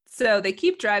 So they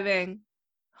keep driving.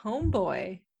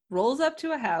 Homeboy rolls up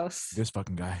to a house, This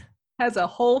fucking guy. has a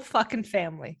whole fucking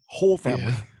family. Whole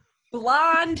family.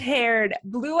 Blonde-haired,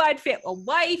 blue-eyed family, a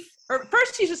wife. Or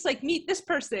first she's just like, meet this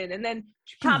person, and then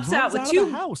she pops out with of two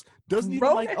the house. Doesn't even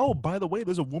grown- like, oh, by the way,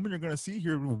 there's a woman you're gonna see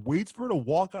here. Waits for her to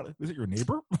walk out. Is it your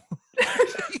neighbor?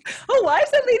 Oh, why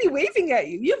is that lady waving at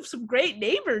you? You have some great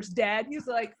neighbors, Dad. He's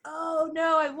like, oh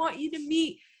no, I want you to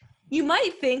meet. You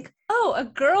might think, oh, a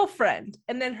girlfriend.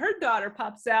 And then her daughter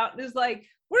pops out and is like,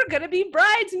 we're gonna be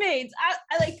bridesmaids.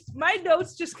 I like, my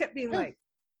notes just kept being like,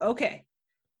 okay,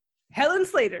 Helen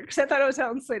Slater, because I thought it was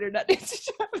Helen Slater, not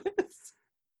Nancy Travis.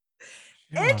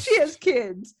 And she has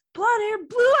kids, blonde hair,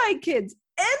 blue-eyed kids,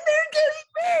 and they're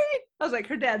getting married. I was like,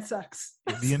 her dad sucks.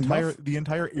 The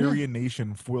entire Aryan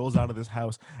nation foils out of this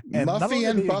house. And not only Muffy are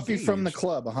and they Buffy from the engaged-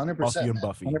 club, 100%. Muffy and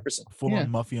Buffy. 100%. Full Yeah. on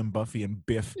Muffy and Buffy and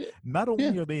Biff. Not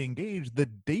only are they engaged, the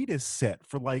date is set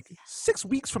for like 6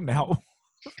 weeks from now.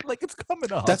 Like, it's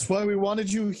coming up. That's why we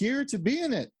wanted you here to be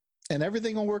in it, and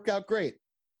everything will work out great.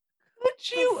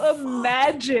 Could you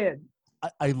imagine?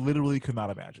 I literally could not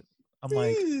imagine. I'm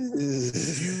like,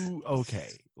 okay,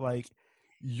 like,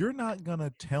 you're not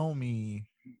gonna tell me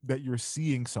that you're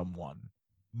seeing someone,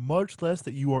 much less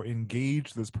that you are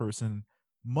engaged to this person,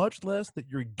 much less that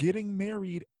you're getting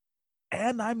married,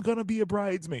 and I'm gonna be a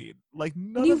bridesmaid. Like,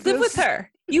 none You of live this. with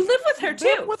her. You live with her Live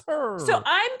too. with her. So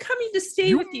I'm coming to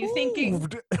stay with you thinking,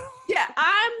 moved. yeah,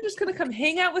 I'm just going to come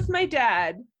hang out with my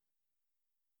dad.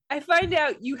 I find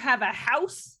out you have a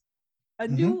house, a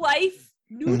new wife,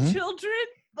 new children.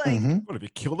 Like, What, have you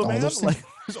killed a All man? those things. Like,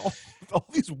 there's all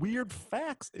these weird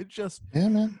facts. It just, Yeah,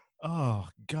 man. oh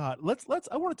God. Let's.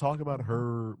 I want to talk about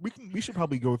her. We should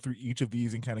probably go through each of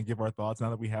these and kind of give our thoughts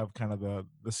now that we have kind of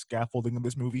the scaffolding of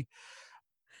this movie.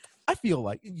 I feel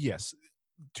like, yes,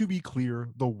 to be clear,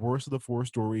 the worst of the 4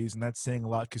 stories, and that's saying a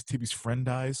lot because Tibby's friend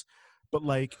dies. But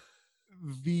like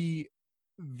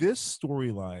this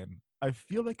storyline, I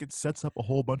feel like it sets up a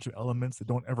whole bunch of elements that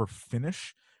don't ever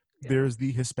finish. There's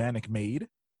the Hispanic maid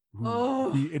who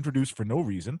we introduced for no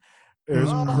reason. There's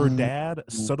her dad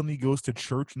suddenly goes to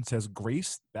church and says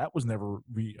grace. That was never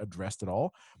readdressed at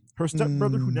all. Her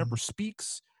stepbrother who never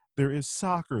speaks. There is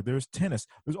soccer. There's tennis.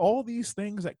 There's all these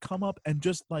things that come up and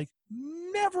just like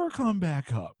never come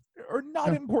back up, or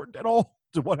not important at all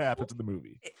to what happens in the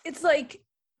movie. it's like,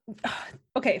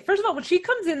 okay, first of all, when she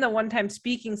comes in the one time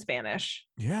speaking Spanish,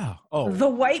 Yeah. Oh, the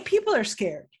white people are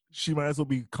scared. she might as well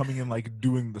be coming in like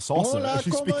doing the salsa. Hola,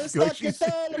 She's ¿cómo speaking like está? ¿Qué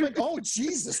tal? I'm like, oh,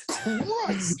 Jesus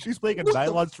Christ. she's playing a What the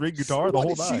nylon string guitar the What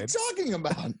whole is she night. talking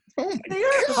about? Oh my They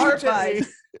are God. horrified.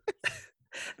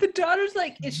 The daughter's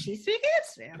like, is she speaking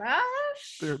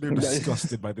Spanish? They're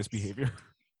disgusted by this behavior.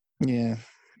 Yeah.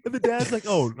 And the dad's like,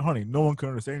 "Oh, honey, no one can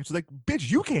understand." She's like, "Bitch,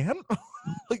 you can.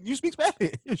 Like, you speak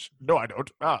Spanish." No, I don't.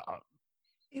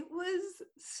 It was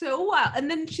so wild. And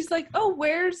then she's like, oh,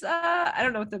 where's I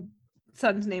don't know what the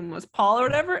son's name was Paul or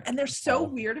whatever, and they're so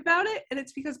weird about it. And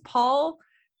it's because Paul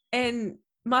and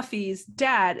Muffy's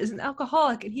dad is an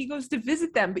alcoholic and he goes to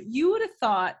visit them. But you would have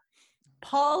thought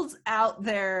Paul's out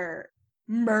there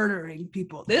murdering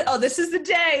people. This is the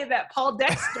day that Paul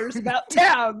Dexter's about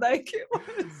town. Like, it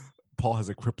was. Paul has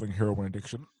a crippling heroin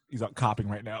addiction. He's out copping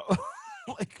right now.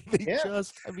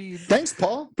 Thanks,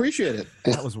 Paul. Appreciate it.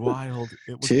 That was wild.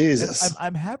 It was, Jesus.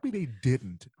 I'm happy they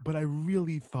didn't, but I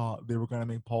really thought they were going to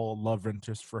make Paul a love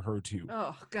interest for her too.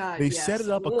 Oh God. They yes. set it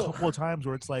up a couple of times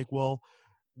where it's like, well,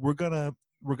 we're gonna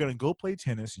go play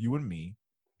tennis, you and me.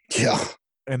 Yeah.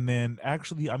 And then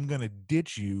actually I'm gonna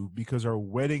ditch you because our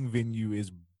wedding venue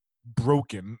is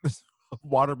broken.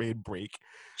 Water main break.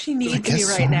 She needs me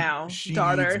right now,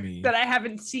 daughter, me. that I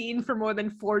haven't seen for more than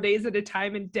 4 days at a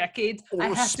time in decades. I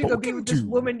have to go be with this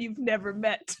woman you've never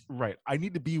met. Right. I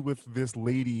need to be with this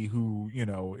lady who,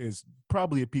 is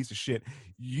probably a piece of shit.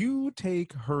 You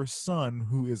take her son,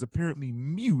 who is apparently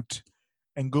mute,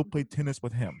 and go play tennis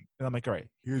with him. And I'm like, all right,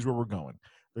 here's where we're going.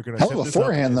 They're gonna hell of a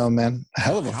forehand, though, man.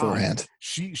 Hell of a forehand.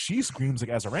 She screams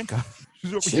like Azarenka.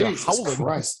 She's over here howling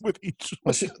Christ. with each.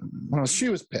 Well, she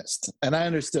was pissed, and I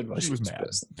understood why she was mad.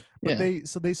 Pissed. But they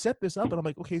set this up, and I'm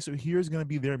like, okay, so here's gonna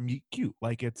be their meet cute.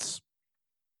 Like he's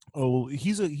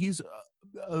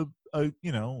a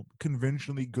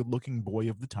conventionally good looking boy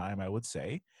of the time, I would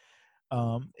say.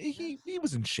 He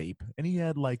was in shape, and he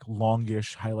had like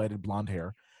longish highlighted blonde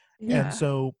hair. Yeah. And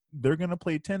so they're going to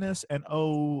play tennis and,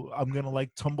 I'm going to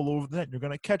like tumble over the net. And you're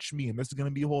going to catch me. And this is going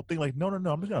to be a whole thing. Like, no. I'm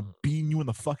just going to beam you in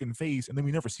the fucking face. And then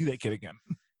we never see that kid again.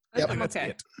 Yep. Like, that's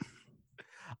it.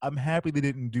 I'm happy they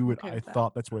didn't do it. I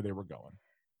thought that's where they were going.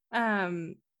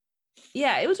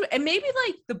 Yeah, it was. And maybe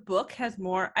like the book has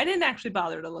more. I didn't actually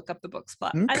bother to look up the book's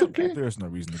plot. I don't care. There's no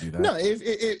reason to do that. No,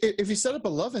 if you set up a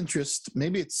love interest,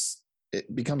 maybe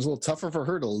it becomes a little tougher for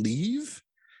her to leave.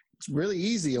 It's really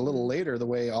easy a little later, the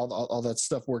way all that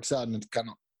stuff works out, and it kind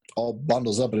of all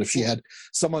bundles up. But if she had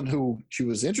someone who she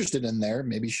was interested in there,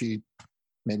 maybe it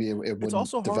wouldn't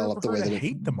also develop the way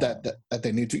that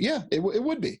they need to. Yeah, it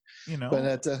would be.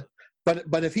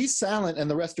 But if he's silent and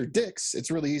the rest are dicks, it's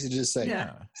really easy to just say,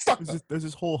 yeah. There's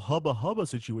this whole hubba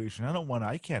situation.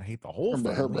 I can't hate the whole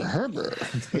family.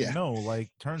 Yeah. No,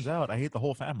 like turns out I hate the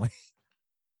whole family.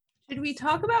 Should we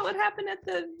talk about what happened at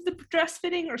the dress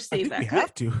fitting or stay back? We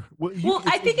have to.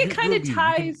 I think it kind of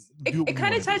ties. It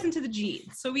kind of ties into the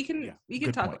jeans, so we can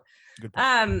talk. Good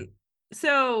point.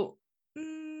 So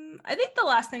I think the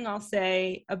last thing I'll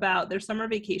say about their summer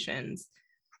vacations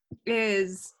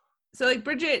is like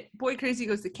Bridget, boy crazy,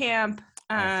 goes to camp.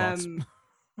 I have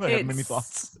many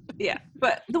thoughts. Yeah,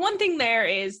 but the one thing there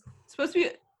is supposed to be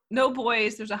no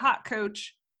boys. There's a hot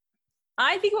coach.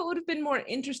 I think what would have been more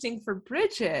interesting for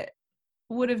Bridget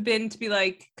would have been to be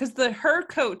like, because her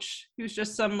coach, he was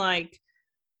just some like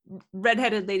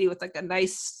redheaded lady with like a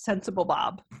nice sensible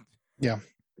bob. Yeah.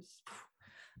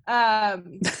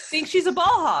 Thinks she's a ball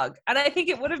hog. And I think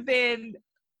it would have been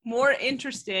more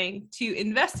interesting to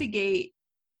investigate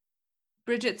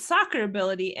Bridget's soccer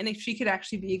ability and if she could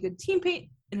actually be a good teammate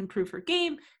and improve her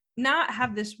game, not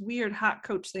have this weird hot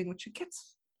coach thing, which it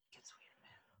gets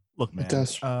Look, man,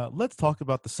 let's talk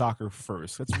about the soccer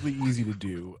first. That's really easy to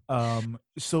do.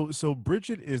 So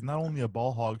Bridget is not only a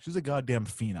ball hog, she's a goddamn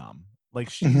phenom. Like,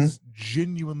 she's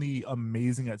genuinely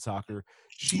amazing at soccer.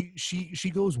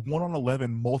 She goes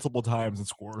 1-on-11 multiple times and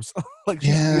scores. Like,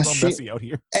 she's Messi out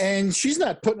here. And she's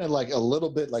not putting it like a little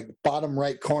bit like bottom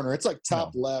right corner. It's like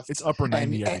top left. It's upper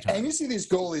 90 every time. And you see these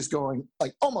goalies going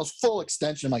like almost full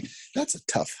extension. I'm like, that's a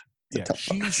tough shot,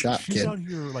 she's kid. out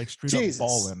here like straight up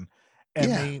balling.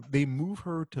 And they move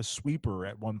her to sweeper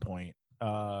at one point.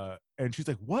 And she's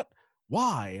like, what?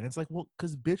 Why? And it's like, well,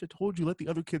 because bitch, I told you let the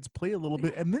other kids play a little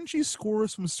bit. And then she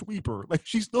scores from sweeper. Like,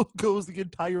 she still goes the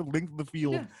entire length of the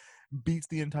field, beats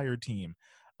the entire team.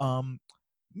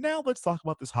 Now let's talk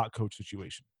about this hot coach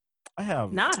situation.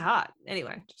 Not hot.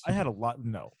 Anyway. I had a lot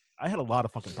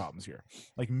of fucking problems here.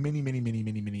 Like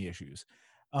many issues.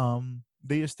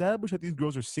 They established that these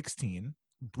girls are 16.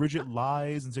 Bridget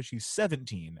lies and says she's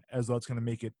 17, as though it's going to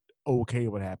make it okay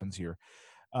what happens here.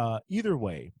 Either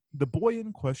way, the boy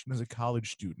in question is a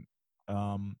college student.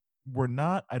 We're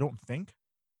not, I don't think,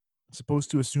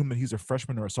 supposed to assume that he's a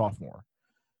freshman or a sophomore.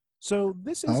 So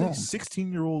this is a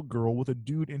 16-year-old girl with a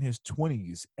dude in his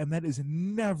 20s, and that is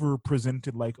never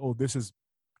presented like, oh, this is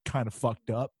kind of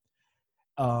fucked up.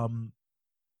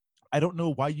 I don't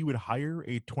know why you would hire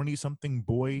a 20-something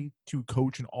boy to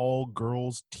coach an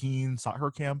all-girls teen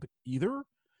soccer camp either.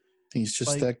 He's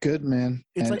just that good, man.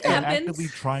 It's like they're actively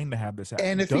trying to have this happen.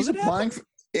 And if he's applying,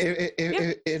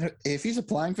 if he's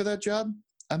applying for that job,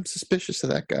 I'm suspicious of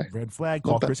that guy. Red flag.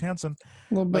 Call Chris Hansen.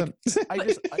 A little bit.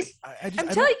 I'm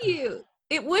telling you,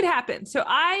 it would happen. So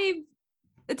I've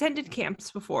attended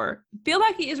camps before. Field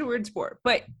hockey is a weird sport,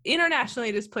 but internationally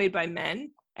it is played by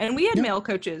men. And we had male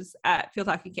coaches at field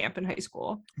hockey camp in high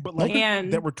school. But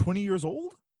that were 20 years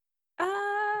old?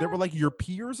 That were like your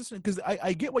peers? Because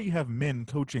I get why you have men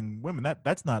coaching women.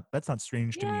 That's not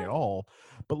strange to me at all.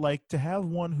 But like to have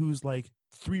one who's like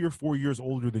 3 or 4 years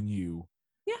older than you.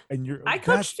 Yeah. And I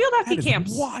coached field hockey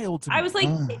camps. Wild to me. I was like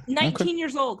 19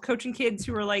 years old coaching kids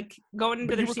who were like going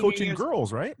into their senior coaching years.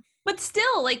 Girls, right? But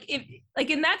still, like if like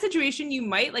in that situation, you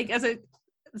might like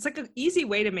it's like an easy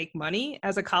way to make money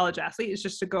as a college athlete is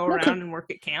just to go around and work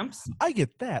at camps. I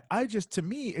get that. To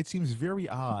me, it seems very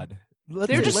odd.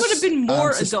 There just would have been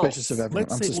more adults. Suspicious of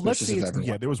everyone. I'm suspicious of everyone.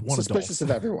 Yeah, there was one suspicious adult.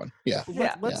 of everyone. Yeah.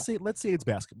 Let's say it's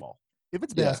basketball. If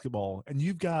it's basketball and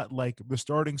you've got like the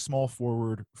starting small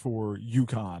forward for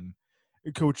UConn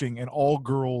coaching an all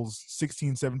girls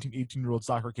 16, 17, 18-year-old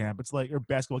soccer camp, it's like, or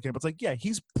basketball camp, it's like, yeah,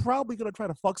 he's probably going to try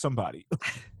to fuck somebody.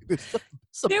 There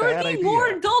would be more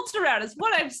adults around, is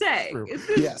what I'm saying.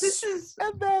 Yes.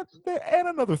 And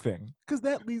another thing, because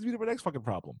that leads me to my next fucking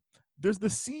problem. There's the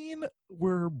scene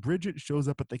where Bridget shows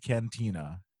up at the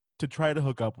cantina to try to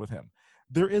hook up with him.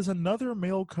 There is another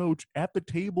male coach at the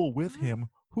table with him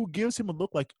who gives him a look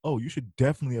like, oh, you should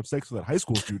definitely have sex with that high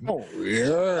school student. Oh,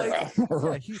 yeah.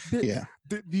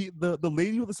 The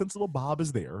lady with the sensible bob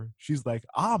is there. She's like,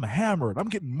 I'm hammered. I'm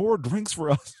getting more drinks for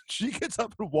us. She gets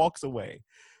up and walks away.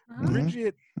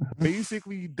 Bridget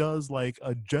basically does like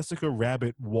a Jessica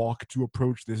Rabbit walk to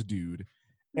approach this dude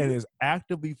and is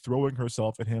actively throwing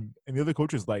herself at him. And the other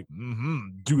coach is like,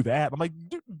 do that. I'm like,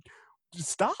 dude,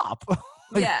 stop.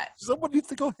 Like, someone needs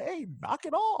to go, hey, knock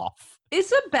it off.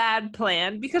 It's a bad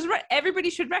plan because everybody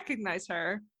should recognize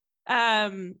her.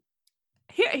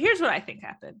 Here's what I think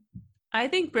happened. I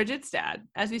think Bridget's dad,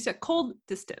 as we said, cold,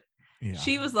 distant. Yeah.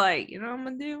 She was like, you know what I'm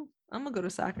going to do? I'm going to go to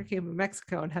soccer camp in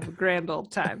Mexico and have a grand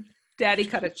old time. Daddy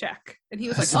cut a check. And he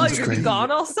was like, oh, you're going to be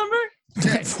gone all summer?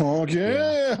 Oh,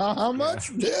 yeah. How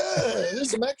much? Yeah.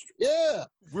 There's some extra. Yeah.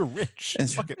 We're rich.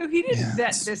 So he didn't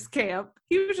vet this camp.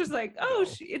 He was just like, oh,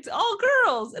 it's all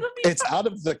girls. It'll be It's out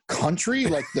of the country.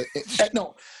 Like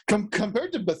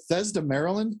compared to Bethesda,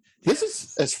 Maryland, this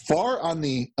is as far on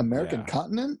the American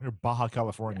continent. Or Baja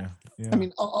California. Yeah. I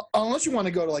mean, unless you want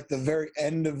to go to like the very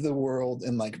end of the world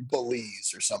in like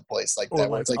Belize or someplace like that,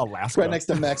 where it's like Alaska. Right next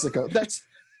to Mexico. That's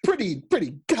pretty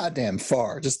goddamn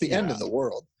far. Just the end of the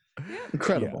world.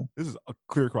 Incredible. Yeah. This is a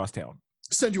clear across town.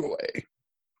 Send you away.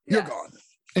 You're gone.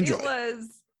 Enjoy.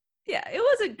 It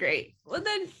wasn't great. Well,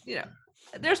 then,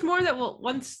 there's more that will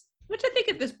which I think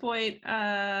at this point,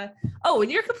 and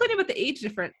you're complaining about the age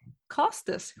difference.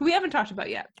 Costas, who we haven't talked about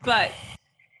yet, but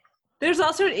there's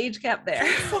also an age gap there.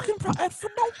 Fucking for no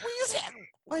reason.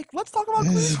 Like, let's talk about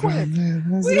Chris quick. We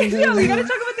gotta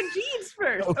talk about the jeans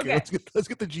first. Okay. Let's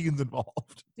get the jeans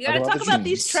involved. You gotta talk about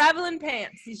these traveling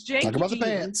pants, these janky Talk about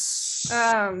jeans. the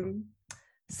pants.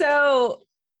 So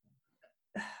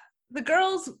the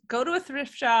girls go to a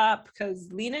thrift shop because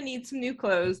Lena needs some new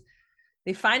clothes.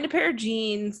 They find a pair of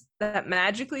jeans that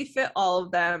magically fit all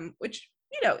of them, which,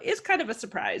 is kind of a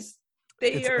surprise.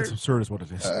 It's absurd is what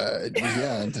it is.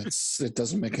 It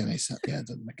doesn't make any sense. Yeah, it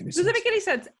doesn't make any sense. Doesn't make any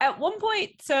sense. At one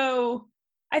point, so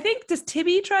I think, does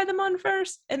Tibby try them on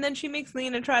first? And then she makes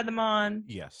Lena try them on?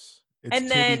 Yes. It's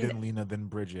Tibby, then Lena, then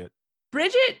Bridget.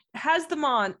 Bridget has them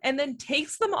on and then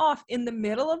takes them off in the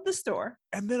middle of the store.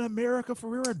 And then America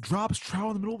Ferrera drops trow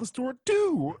in the middle of the store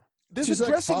too. She's a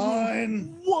dressing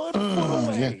room 1 foot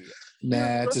away.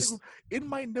 Nah, in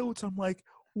my notes, I'm like,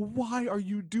 why are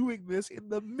you doing this in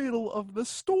the middle of the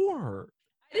store?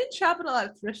 I didn't shop at a lot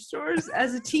of thrift stores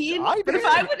as a teen, but if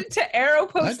I went into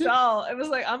Aeropostale, it was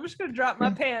like, I'm just going to drop my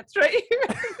pants right here.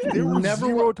 There were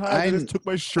zero times I just took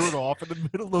my shirt off in the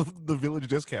middle of the Village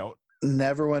Discount.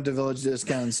 Never went to Village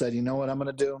Discount and said, you know what I'm going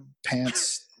to do?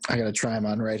 Pants, I got to try them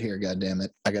on right here, goddammit.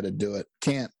 I got to do it.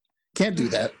 Can't do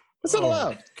that. It's not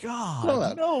allowed. God, not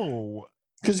allowed. No.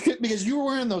 Because you were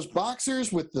wearing those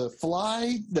boxers with the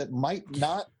fly that might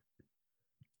not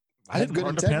I didn't good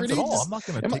burn the integrity. pants at all. I'm not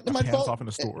going to take my pants off in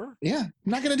a store. Yeah, I'm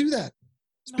not going to do that.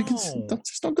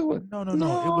 Just don't do it. No.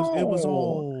 It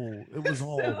was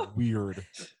all weird.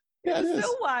 Yeah, it's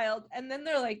so wild. And then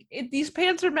they're like, these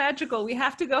pants are magical. We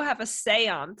have to go have a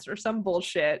seance or some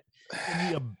bullshit.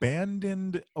 In the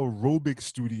abandoned aerobic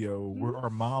studio where our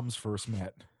moms first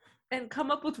met. And come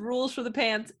up with rules for the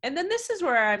pants. And then this is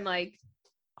where I'm like,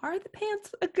 are the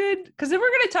pants a good? Because then we're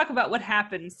going to talk about what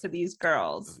happens to these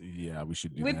girls. Yeah, we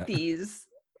should do with that. These.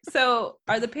 So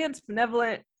are the pants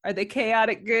benevolent? Are they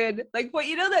chaotic good? Like, what,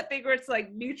 you know that thing where it's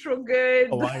like neutral good?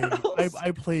 Oh,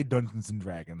 I played Dungeons and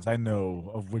Dragons. I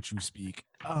know of which you speak.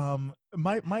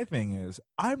 My thing is,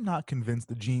 I'm not convinced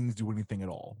the genes do anything at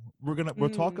all. We'll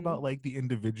talk about like the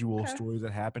individual stories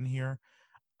that happen here.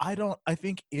 I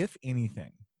think if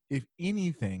anything,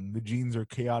 the genes are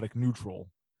chaotic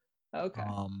neutral. Okay.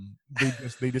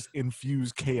 They just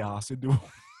infuse chaos into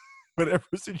whatever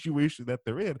situation that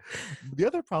they're in. The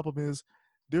other problem is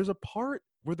there's a part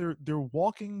where they're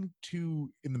walking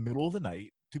in the middle of the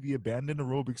night to the abandoned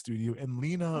aerobic studio, and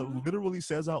Lena literally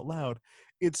says out loud,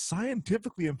 "It's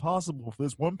scientifically impossible for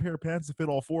this one pair of pants to fit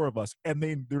all four of us." And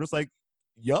they're just like,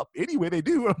 "Yup." Anyway, they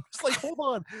do. I'm just like, hold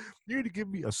on, you need to give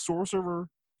me a sorcerer,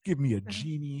 give me a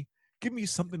genie, give me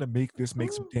something to make this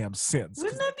make some damn sense.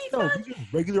 Wouldn't that be fun? These are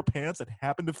regular pants that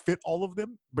happen to fit all of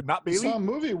them, but not Bailey. I saw a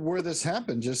movie where this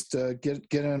happened. Just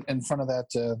get in front of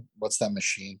that. What's that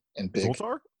machine in big?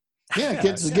 Zoltar? Yeah,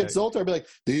 get Zoltar. Be like,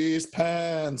 these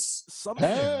pants.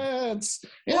 Yeah,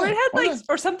 or it had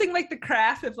or something like The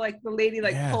Craft, if like the lady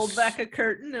pulled back a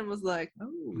curtain and was like,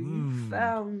 "Oh, we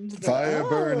found fire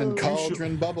burn and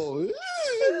cauldron bubble."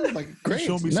 Like, great.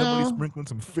 Show me somebody sprinkling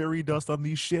some fairy dust on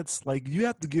these shits. Like, you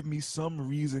have to give me some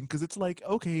reason, because it's like,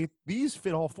 okay, these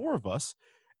fit all four of us.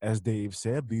 As Dave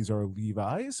said, these are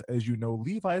Levi's. As you know,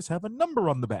 Levi's have a number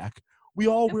on the back. We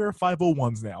all wear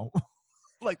 501s now.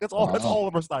 Like, that's all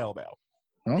of our style now.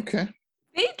 Okay.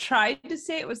 They tried to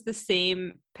say it was the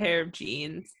same pair of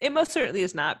jeans. It most certainly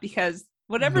is not, because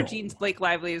whatever jeans Blake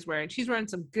Lively is wearing, she's wearing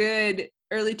some good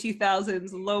early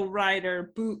 2000s low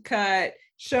rider boot cut,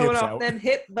 showing Hips off out. them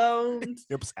hip bones.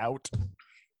 Hips out.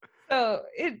 So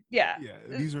yeah,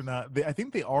 these are not. I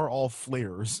think they are all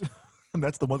flares. And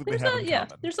that's the one that they have in common.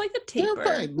 There's like the taper.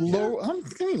 I'm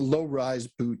thinking low rise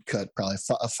boot cut, probably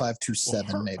a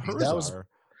 527 maybe. That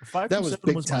was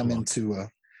big time into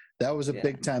that was a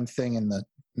big time thing in the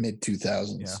mid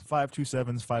 2000s. Yeah,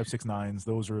 527s, 569s.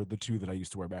 Those are the two that I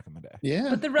used to wear back in the day. Yeah,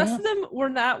 but the rest of them were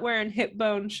not wearing hip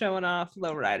bone showing off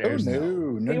lowriders.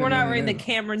 Oh, no, they were not wearing the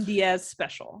Cameron Diaz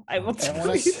special. I will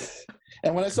tell you.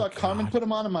 And when I saw Carmen put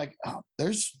them on, I'm like, oh,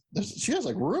 she has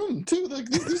like room too. Like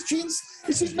these jeans,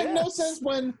 these jeans make no sense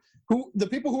when the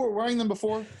people who were wearing them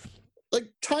before, like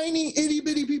tiny itty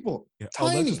bitty people. Yeah,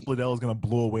 tiny. Alexis Bledel is gonna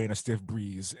blow away in a stiff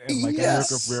breeze, and like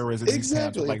America Ferrera is in these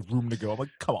pants with like room to go. I'm like,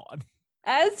 come on.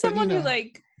 As someone who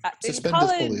like in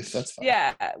college, that's fine.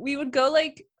 Yeah, we would go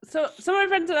like so. Some of my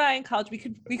friends and I in college,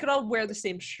 we could all wear the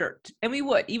same shirt, and we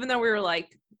would, even though we were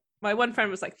like, my one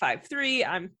friend was like 5'3",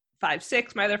 I'm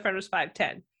 5'6", my other friend was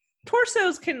 5'10".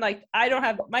 Torsos can like, I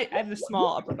have a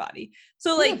small upper body,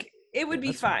 so like it would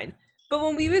be fine. But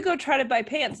when we would go try to buy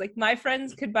pants, like my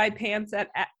friends could buy pants at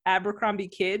Abercrombie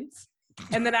Kids,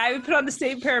 and then I would put on the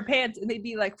same pair of pants, and they'd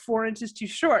be like 4 inches too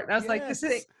short. And I was like, this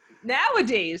is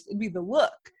nowadays it'd be the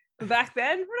look, but back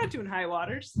then we're not doing high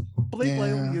waters. Blake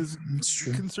Lively is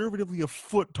conservatively a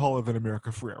foot taller than America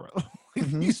Ferrera.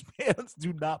 These pants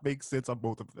do not make sense on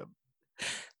both of them.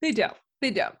 They don't.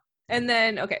 And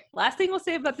then, okay, last thing we'll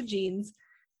say about the jeans.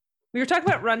 We were talking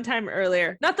about runtime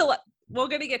earlier. We're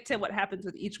going to get to what happens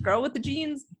with each girl with the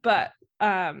jeans, but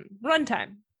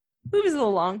runtime. Movie's a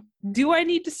little long. Do I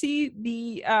need to see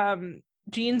the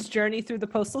jeans journey through the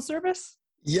Postal Service?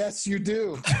 Yes, you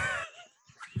do.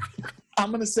 I'm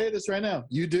going to say this right now.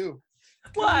 You do.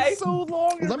 Why? It's so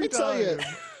long. Let me tell you.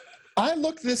 I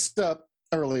looked this up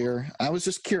earlier. I was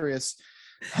just curious.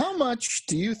 How much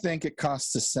do you think it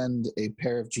costs to send a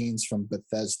pair of jeans from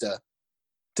Bethesda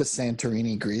to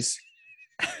Santorini, Greece?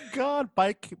 God,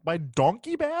 by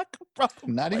donkey back?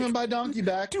 Probably. Not even by donkey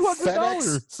back.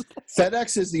 $200.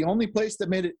 FedEx is the only place that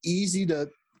made it easy to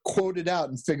quote it out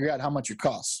and figure out how much it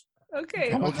costs.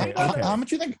 Okay. How much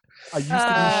do you think? I used to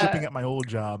be shipping at my old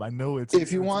job. I know it's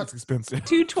expensive.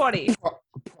 $220.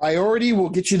 Priority will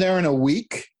get you there in a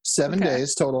week, 7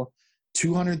 days total.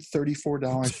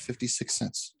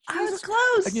 $234.56. I was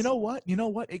close. And you know what?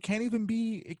 It can't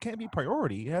be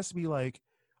priority. It has to be like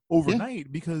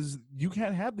overnight, because you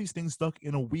can't have these things stuck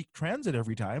in a week transit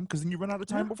every time, because then you run out of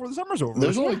time before the summer's over.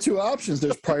 There's only two options.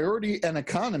 There's priority and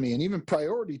economy, and even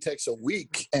priority takes a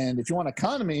week. And if you want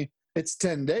economy, it's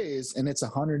 10 days, and it's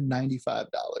 $195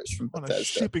 from Bethesda. On a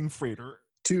shipping freighter.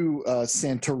 To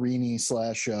Santorini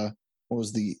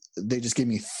they just gave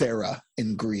me Thera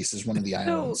in Greece as one of the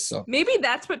islands. So maybe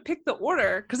that's what picked the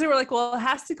order, because they were like, well, it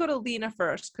has to go to Lena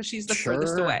first because she's the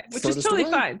furthest away, which is totally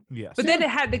fine. Yes. But then it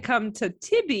had to come to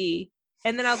Tibby,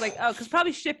 and then I was like, oh, because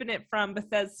probably shipping it from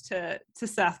Bethesda to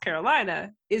South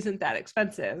Carolina isn't that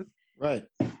expensive. Right.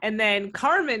 And then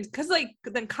Carmen, because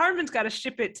then Carmen's got to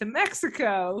ship it to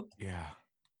Mexico. Yeah.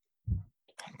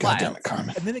 God damn it,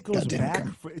 Carmen. And then it goes Goddamn back.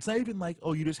 Carmen. It's not even like,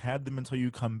 oh, you just had them until you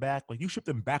come back. Like, you shipped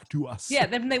them back to us. Yeah,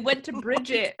 then they went to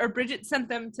Bridget, or Bridget sent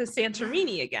them to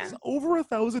Santorini again. It's over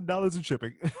 $1,000 in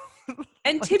shipping.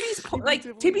 And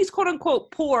Tibby's quote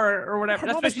unquote poor or whatever.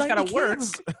 That's why she's got to work.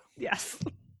 Yes.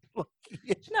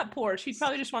 She's not poor. She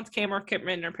probably just wants camera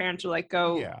equipment, and her parents are like,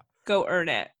 go earn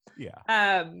it.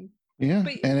 Yeah. Yeah,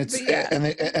 But- and it's but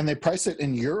yeah. and they price it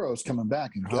in euros coming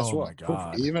back, and guess Oh what? my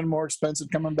God. Even more expensive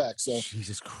coming back. So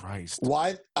Jesus Christ.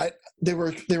 why? They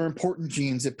were important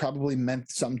jeans. It probably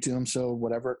meant something to them. So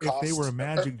whatever it If cost. they were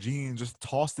magic jeans, just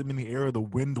toss them in the air. The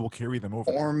wind will carry them over.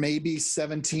 Or maybe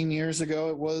 17 years ago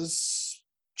it was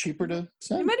cheaper to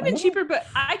send. It might have been cheaper, but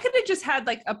I could have just had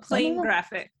like a plain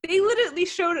graphic. They literally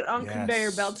showed it on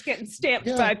conveyor belts getting stamped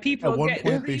by people. At one getting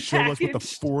point, they showed us with the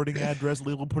repackaged. forwarding address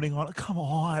label putting on it. Come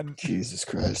on. Jesus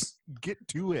Christ. Get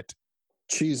to it.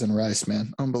 Cheese and rice,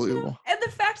 man. Unbelievable. And the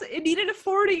fact that it needed a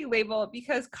forwarding label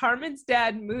because Carmen's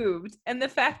dad moved, and the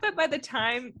fact that by the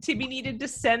time Tibby needed to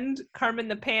send Carmen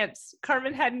the pants,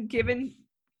 Carmen hadn't given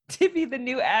Tibby the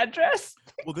new address.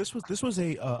 Well, this was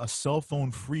a cell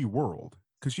phone free world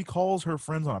because she calls her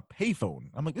friends on a payphone.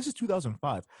 I'm like, this is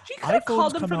 2005. She could have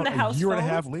called them come from out the house a year and a phone.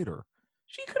 half later.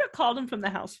 She could have called him from the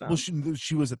house phone. Well,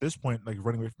 she was at this point like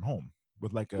running away from home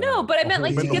with like a No, but I meant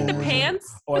like to get the version.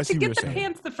 pants. Oh, I But see to what get the you're saying.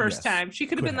 pants the first Yes. time, she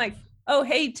could have Could been like, "Oh,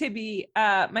 hey Tibby,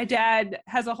 my dad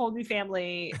has a whole new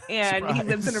family and he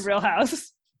lives in a Surprise. real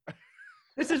house.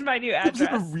 This is my new Lives in a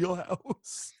address." real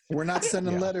house. We're not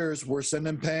sending letters. We're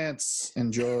sending pants.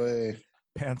 Enjoy.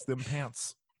 Pants them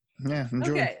pants. Yeah,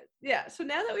 enjoy. Okay, yeah. So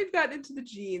now that we've gotten into the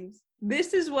jeans,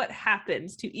 this is what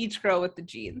happens to each girl with the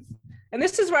jeans, and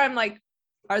this is where I'm like,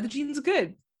 are the jeans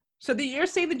good? So you're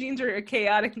saying the jeans are a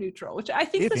chaotic neutral, which I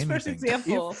think If this first anything,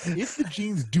 example. if the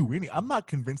jeans do any, I'm not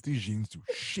convinced these jeans do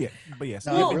shit. But yes,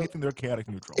 No, if anything, they're chaotic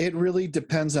neutral. It really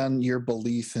depends on your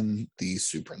belief in the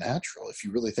supernatural. If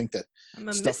you really think that I'm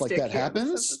a stuff like mystic that here.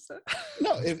 happens,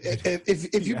 no.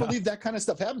 If you Yeah. believe that kind of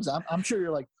stuff happens, I'm sure you're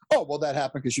like, oh, well, that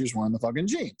happened because she was wearing the fucking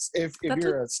jeans. If That's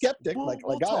you're a skeptic, We'll like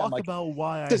talk I am, like, about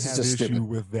why I this have is just issue stupid.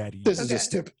 with that. this is Okay. just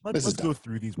stupid. Let's This is go dumb.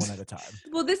 through these one at a time.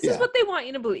 Well, this Yeah. is what they want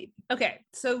you to believe. Okay,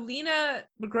 so Lena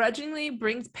begrudgingly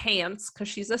brings pants because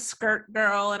she's a skirt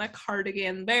girl and a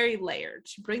cardigan, very layered.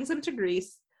 She brings them to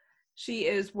Greece. She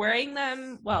is wearing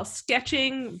them while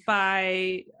sketching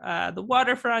by the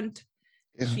waterfront.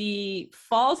 Yeah. She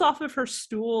falls off of her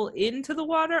stool into the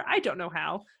water. I don't know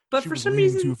how, but She for was some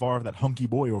leaning reason, too far of that hunky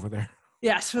boy over there.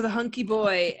 yes, for the hunky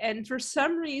boy. And for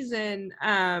some reason,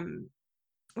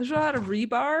 there's a lot of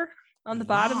rebar on the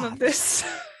bottom of this.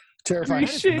 Terrifying.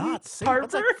 That is Grecian not safe.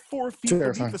 That's like harbor. 4 feet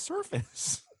Terrifying. beneath the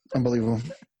surface. Unbelievable.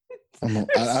 I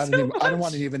so don't want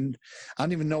much. to even. I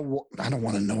don't even know. I don't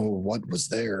want to know what was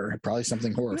there. Probably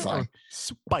something There are horrifying.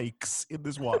 spikes in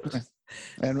this water.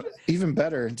 And even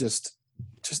better, just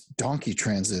donkey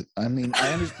transit. I mean,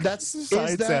 that's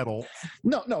Side saddle.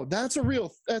 No, that's a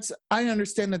real. I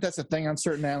understand that that's a thing on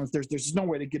certain islands. There's no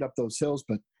way to get up those hills,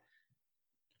 but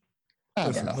I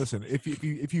don't know. Listen.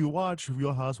 If you watch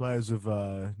Real Housewives of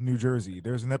New Jersey,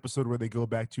 there's an episode where they go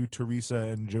back to Teresa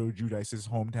and Joe Giudice's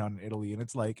hometown in Italy, and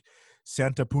it's like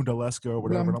Santa Puntalesca or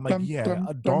whatever. And I'm like, yeah,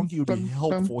 a donkey would be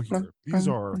helpful here. These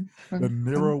are the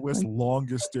narrowest,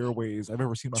 longest stairways I've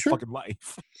ever seen in my Sure. fucking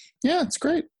life. Yeah, it's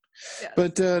great. Yes.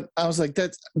 But I was like,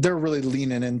 they're really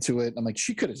leaning into it. I'm like,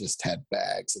 she could have just had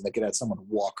bags and they could have someone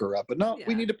walk her up. But no, we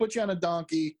Yeah. need to put you on a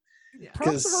donkey.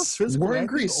 Props to her Because physical we're in acting,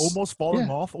 Greece. almost falling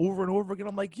Yeah. off over and over again.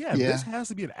 I'm like, yeah, Yeah. this has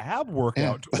to be an ab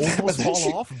workout Yeah. to almost then fall she-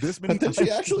 off this many But then times.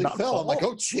 she actually not fell. I'm like,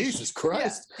 fall. oh, Jesus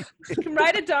Christ. Can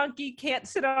ride a donkey, can't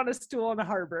sit on a stool in a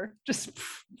harbor, just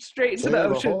straight into the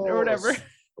Sail a ocean or whatever. horse,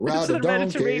 Ride Into a the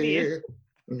Mediterranean.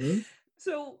 donkey. Mhm.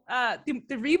 So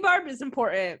the rebarb is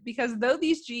important because though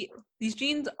these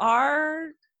jeans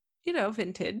are,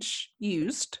 vintage,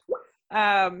 used,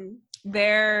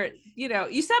 they're,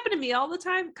 used to happen to me all the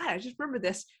time. God, I just remember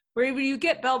this. Where you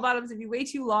get bell bottoms and you way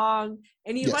too long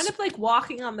and you Yes. wind up like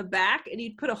walking on the back and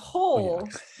you'd put a hole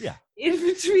Yeah. in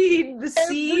between the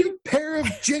Every seam. pair of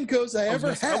Jinkos I ever I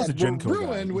was a had were Jenko guy.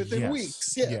 ruined within Yes,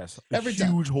 weeks. Yeah. Yes. A every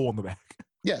time. huge hole in the back.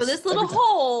 Yes. So this little every time.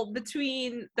 hole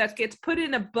between that gets put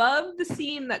in above the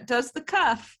seam that does the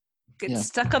cuff gets Yeah.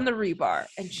 stuck on the rebar,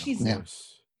 and she's Yeah.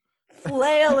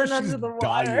 flailing She's under the water.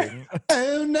 dying.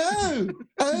 Oh no!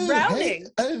 Oh, Drowning. hey.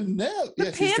 Oh no! The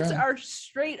Yeah, she's pants drowning. are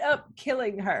straight up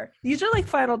killing her. These are like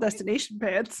Final Destination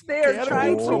pants. They are Chaotic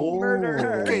trying to neutral. murder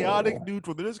her. Chaotic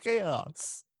neutral. There's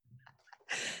chaos.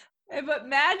 But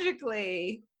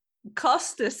magically,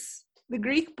 Costas, the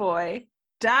Greek boy,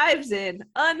 dives in,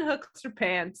 unhooks her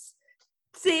pants,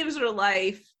 saves her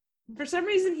life, For some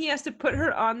reason, he has to put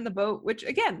her on the boat, which,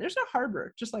 again, there's a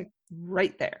harbor just like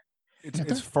right there.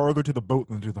 It's farther to the boat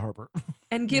than to the harbor.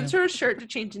 And gives her a shirt to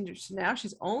change into. So now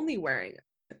she's only wearing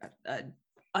an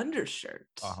undershirt.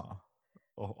 Uh-huh.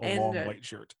 A long white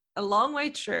shirt. A long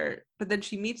white shirt. But then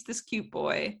she meets this cute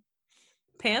boy.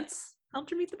 Pants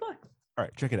helped her meet the boy. All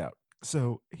right, check it out.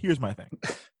 So here's my thing.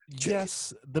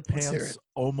 Yes, the pants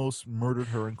almost murdered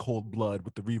her in cold blood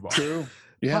with the rebar. True.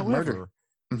 Yeah, however,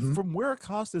 murder. From where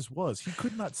Costas was, he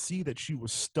could not see that she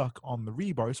was stuck on the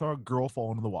rebar. He saw a girl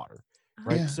fall into the water,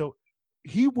 right? Yeah. So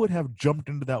he would have jumped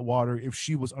into that water if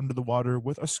she was under the water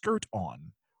with a skirt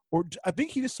on. Or I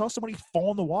think he just saw somebody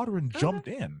fall in the water and jumped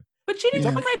in. But she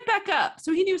didn't come right back up,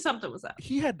 so he knew something was up.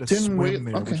 He had to swim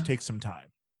there, which takes some time.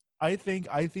 I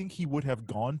think he would have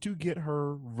gone to get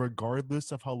her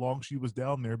regardless of how long she was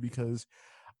down there, because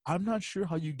I'm not sure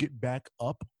how you get back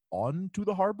up onto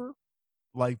the harbor.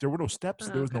 Like, there were no steps,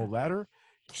 there was no ladder.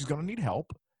 She's gonna need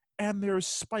help, and there's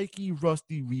spiky,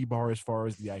 rusty rebar as far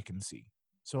as the eye can see.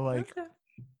 So, like,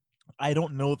 I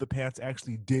don't know if the pants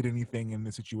actually did anything in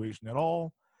this situation at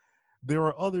all. There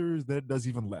are others that it does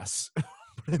even less.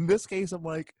 But in this case, I'm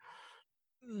like,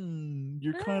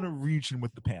 you're kind of reaching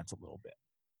with the pants a little bit.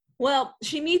 Well,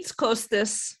 she meets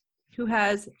Kostas, who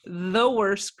has the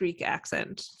worst Greek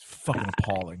accent. Fucking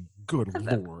appalling. Good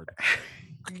Lord.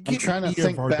 I'm trying to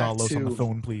think back Vardalos to on the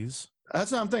phone, please.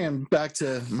 That's what I'm thinking. Back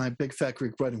to my big fat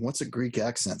Greek wedding. What's a Greek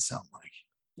accent sound like?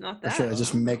 Not Or that. should I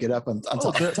just make it up on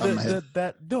top of my head?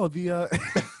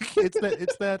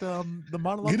 It's the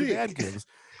monologue the dad gives.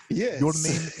 Yes. Your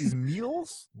name is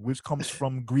Milos, which comes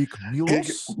from Greek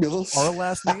Milos. Our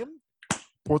last name,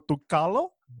 Portocalo,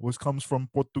 which comes from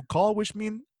Portugal, which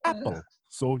means apple.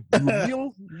 So you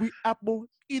meal, we apple.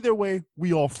 Either way,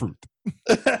 we all fruit.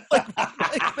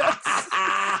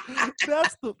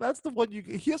 That's the one you.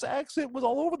 His accent was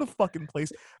all over the fucking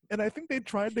place, and I think they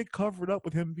tried to cover it up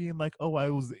with him being like, "Oh, I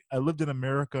lived in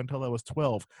America until I was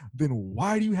 12." Then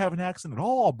why do you have an accent at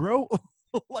all, bro?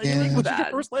 English is your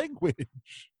first language.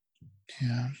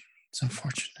 Yeah, it's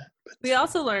unfortunate. But we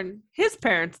also learned his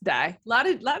parents die. A lot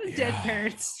of dead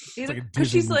parents. Because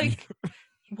she's like,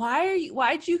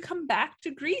 why'd you come back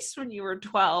to Greece when you were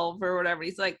 12 or whatever?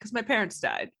 He's like, because my parents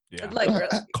died. Yeah. Like, really.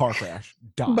 Car crash.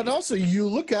 Died. But also, you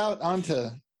look out onto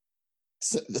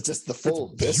just the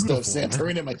full vista of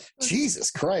Santorini. I'm like, Jesus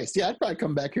Christ. Yeah, I'd probably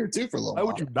come back here too for a little while.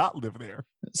 Why would you not live there?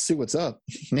 See what's up.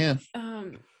 Yeah.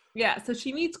 Yeah, so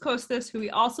she meets Kostas, who we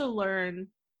also learn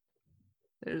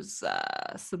there's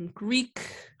some Greek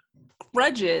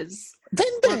grudges.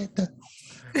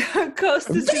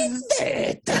 Kostas'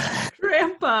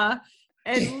 grandpa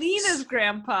and Lena's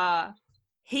grandpa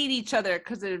hate each other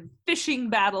because of fishing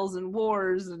battles and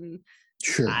wars and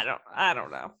I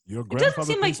don't know. Your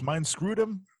grandfather thinks mine screwed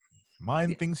him.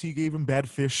 Mine thinks he gave him bad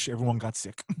fish. Everyone got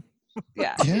sick.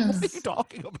 Yeah. What are you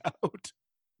talking about?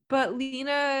 But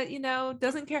Lena,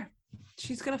 doesn't care.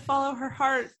 She's going to follow her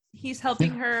heart. He's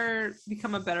helping her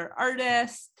become a better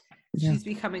artist. Yeah. She's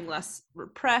becoming less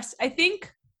repressed. I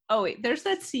think, there's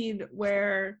that scene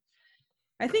where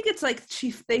I think it's like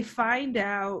they find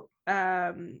out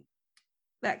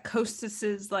that Kostas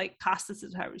is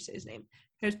however you say his name.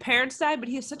 His parents died, but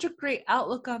he has such a great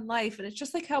outlook on life. And it's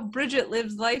just like how Bridget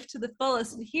lives life to the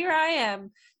fullest. And here I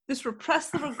am, this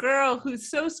repressed little girl who's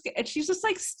so scared. And she's just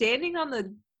like standing on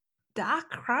the dock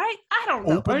crying. I don't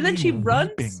know. Or then she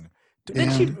runs.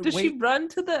 She run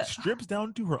to the strips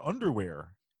down to her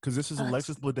underwear because this is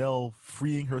Alexis Bledel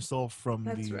freeing herself from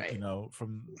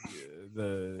from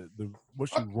the what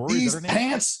she wore. These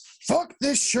pants. Fuck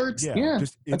this shirt. Yeah.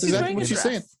 That's exactly what she's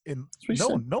saying.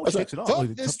 No, she takes it off. Fuck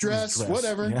this dress.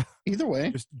 Whatever. Yeah. Either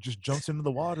way, just jumps into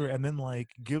the water and then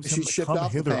gives she him the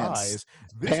come hither eyes.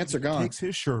 Pants are gone. Takes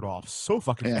his shirt off so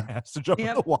fucking fast to jump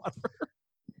in the water.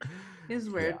 It's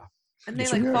weird. Yeah. And they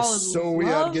fall in love. We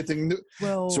are getting nude.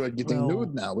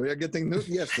 nude now. We are getting nude.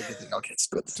 Yes, we're getting. Okay, it's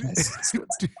good. It's good.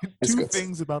 Two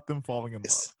things about them falling in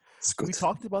love. We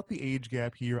talked about the age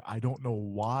gap here. I don't know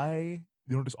why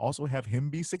they don't just also have him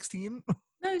be 16.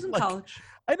 No, he's in college.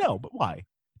 I know, but why?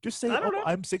 Just say,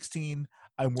 I'm 16.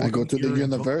 I go to the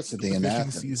university in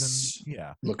Athens. Season.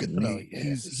 Yeah. Look at me.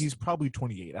 He's probably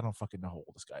 28. I don't fucking know how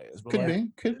old this guy is. But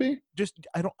Could be. Just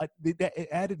it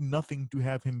added nothing to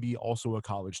have him be also a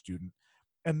college student.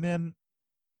 And then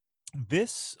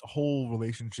this whole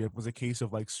relationship was a case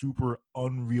of super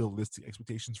unrealistic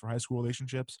expectations for high school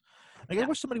relationships. I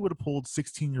wish somebody would have pulled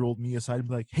 16-year-old me aside and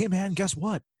be like, "Hey man, guess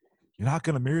what? You're not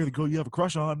gonna marry the girl you have a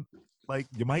crush on.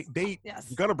 You might date. Yes.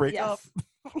 You're gonna break up.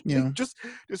 Yeah. just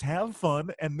have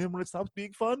fun, and then when it stops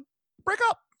being fun, break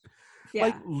up." Yeah.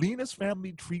 Like, Lena's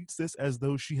family treats this as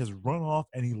though she has run off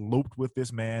and eloped with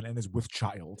this man and is with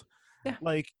child. Yeah.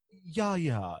 Like,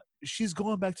 yeah. She's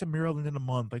going back to Maryland in a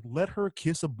month. Like, let her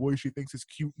kiss a boy she thinks is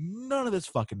cute. None of this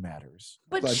fucking matters.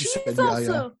 But Glad you she's said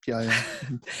also yeah.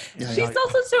 she's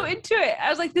also so into it. I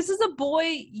was like, this is a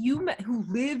boy you met who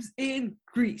lives in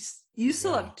Greece. You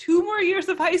still have 2 more years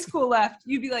of high school left.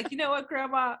 You'd be like, you know what,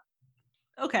 Grandma?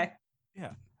 Okay.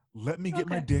 Yeah. Let me get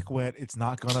my dick wet. It's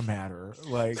not gonna matter.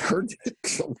 Like, Her dick.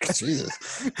 Oh,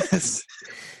 Jesus.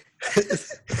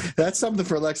 That's something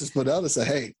for Alexis Bledel to say.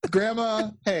 Hey, Grandma.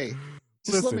 Hey,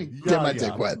 just let me get my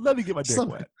dick wet. Let me get my dick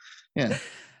wet. Yeah.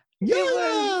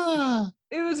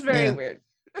 It was very weird.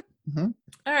 Mm-hmm.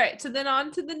 All right, so then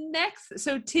on to the next.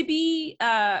 So Tibby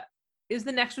is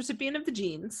the next recipient of the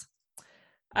genes.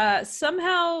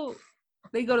 Somehow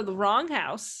they go to the wrong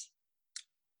house,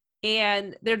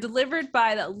 and they're delivered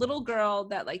by that little girl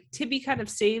that like Tibby kind of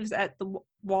saves at the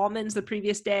Wallman's the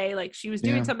previous day. Like she was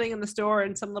doing something in the store,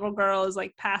 and some little girl is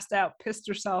like passed out, pissed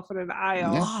herself in an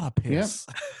aisle. A lot of piss.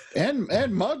 Yeah.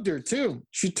 And mugged her too.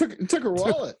 She took her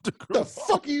wallet. The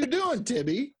fuck are you doing,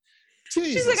 Tibby?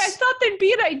 Jesus. She's like, I thought there'd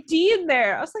be an ID in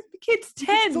there. I was like, the kid's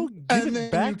 10. And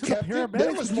then you kept it.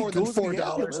 There was more than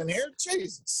 $4 in here.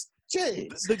 Jesus.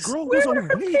 Jeez. The girl Where was were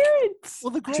her awake. parents?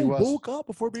 Well, the girl woke up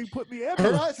before being put in the Her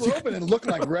ambulance. eyes were open and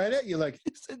looking like right at you, like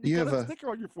you have a sticker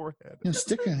on your forehead. You have a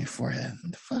sticker on your forehead.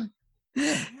 What the fuck?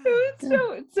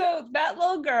 So that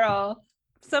little girl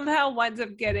somehow winds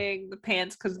up getting the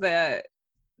pants because the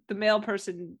male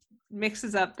person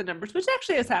mixes up the numbers, which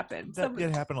actually has happened. That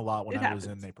did happen a lot when I was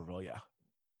in Naperville, yeah.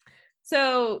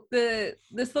 So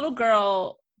this little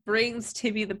girl brings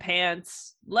Tibby the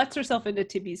pants, lets herself into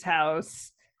Tibby's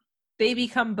house. They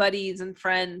become buddies and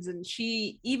friends, and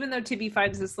she, even though Tibby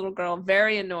finds this little girl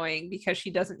very annoying because she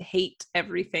doesn't hate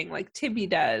everything like Tibby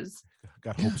does.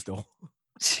 Got hope still.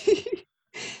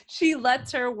 She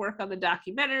lets her work on the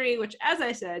documentary, which, as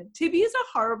I said, Tibby is a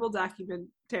horrible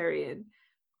documentarian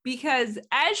because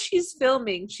as she's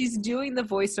filming, she's doing the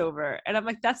voiceover, and I'm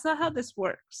like, that's not how this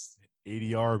works.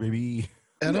 ADR, baby.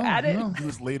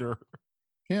 Years later.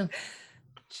 Yeah.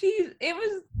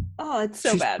 It's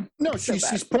so bad. No, so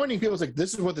she's pointing people like,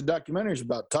 this is what the documentary is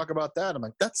about. Talk about that. I'm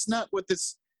like, that's not what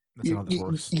this. That's not how this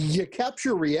works. You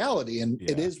capture reality, and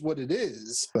it is what it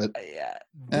is. But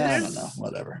I don't know.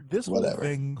 Whatever. This whole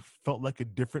thing felt like a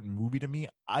different movie to me.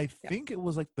 I think it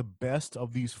was like the best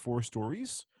of these 4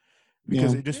 stories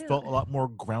because it just felt a lot more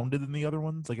grounded than the other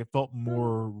ones. Like it felt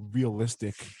more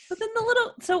realistic. But then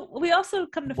so we also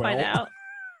come to find out.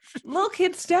 Little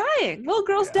kid's dying. Little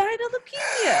girl's dying of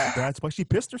leukemia. That's why she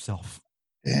pissed herself.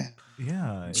 Yeah.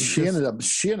 Yeah. She ended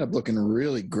up looking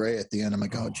really gray at the end. I'm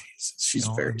like, oh Jesus, she's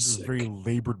very sick. Very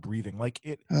labored breathing. Like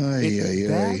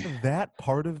that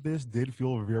part of this did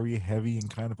feel very heavy and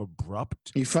kind of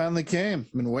abrupt. He finally came.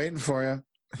 Been waiting for you.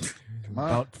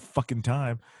 About fucking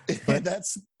time. But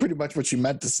that's pretty much what you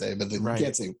meant to say, but then you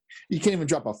can't say. You can't even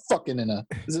drop a fucking in a.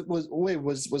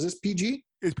 Was this PG?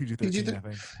 It's PG-13, I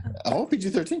think. Oh,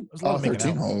 PG-13. Oh,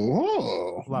 13.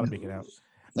 Oh, a lot of making out.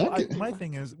 Okay. My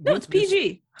thing is, no, it's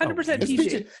PG. 100%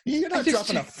 PG. You're not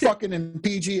dropping a fucking in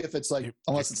PG if it's like,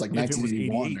 unless it's like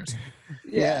 1981 or something.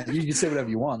 Yeah, you can say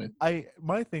whatever you wanted.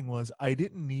 My thing was, I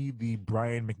didn't need the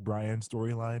Brian McBrien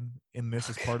storyline in this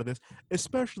as part of this,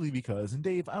 especially because, and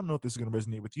Dave, I don't know if this is going to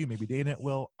resonate with you, maybe Dana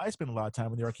will. I spent a lot of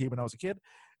time in the arcade when I was a kid.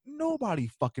 Nobody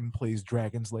fucking plays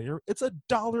Dragon Slayer. It's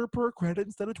 $1 per credit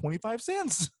instead of 25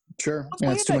 cents. Sure.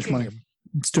 Yeah, it's too much money.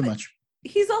 It's too much.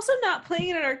 He's also not playing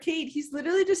in an arcade. He's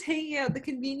literally just hanging out at the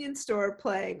convenience store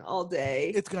playing all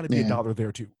day. It's got to be $1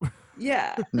 there too.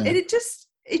 Yeah. And it just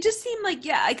seemed like,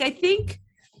 like I think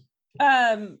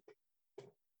I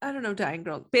don't know, Dying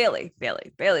Girl.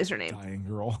 Bailey's her name.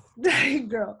 Dying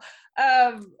Girl.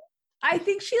 I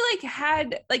think she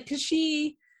had because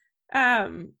she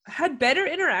had better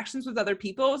interactions with other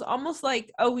people. It was almost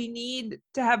like, we need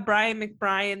to have Brian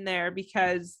McBrien there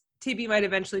because Tibby might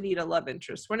eventually need a love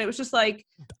interest, when it was just like,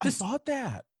 I thought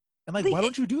that. And why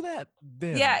don't you do that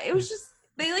then? Yeah, it was just,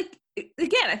 they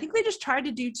again, I think they just tried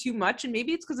to do too much, and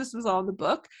maybe it's because this was all in the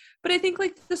book, but I think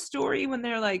the story when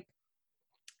they're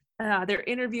they're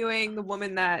interviewing the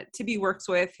woman that Tibby works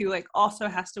with, who also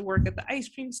has to work at the ice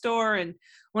cream store, and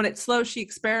when it's slow, she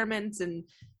experiments, and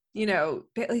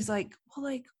Bailey's like,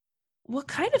 well, what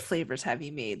kind of flavors have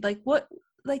you made?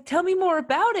 Tell me more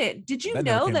about it. Did you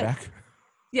know that? Back.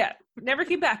 Yeah, never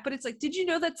came back. But it's did you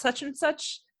know that such and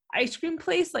such ice cream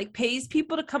place pays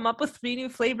people to come up with 3 new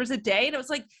flavors a day? And it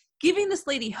was giving this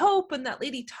lady hope, and that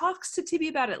lady talks to Tibby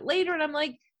about it later. And I'm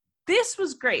like, this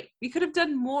was great. We could have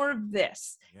done more of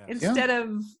this instead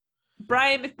of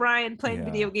Brian McBrien playing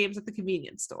video games at the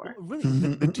convenience store. Really,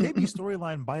 the Tibby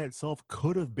storyline by itself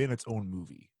could have been its own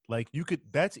movie. Like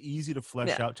that's easy to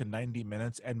flesh out to 90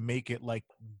 minutes and make it like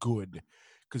good,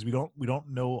 because we don't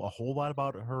know a whole lot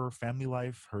about her family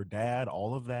life, her dad,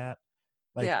 all of that.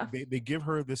 Like they give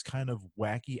her this kind of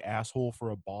wacky asshole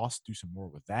for a boss. Do some more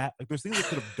with that. Like there's things they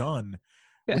could have done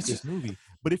with this movie.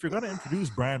 But if you're gonna introduce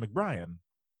Brian McBrien,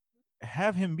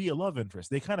 have him be a love interest.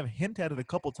 They kind of hint at it a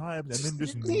couple times and then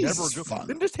just never go. Fun.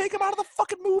 Then just take him out of the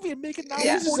fucking movie and make it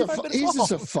 45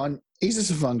 minutes long. He's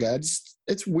just a fun guy.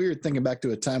 It's weird thinking back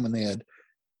to a time when they had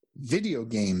video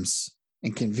games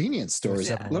and convenience stores.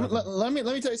 Yeah. Let me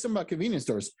tell you something about convenience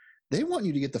stores. They want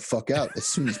you to get the fuck out as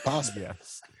soon as possible.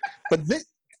 But they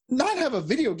not have a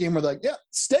video game where like,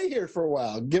 stay here for a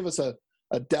while. Give us a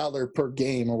 $1 per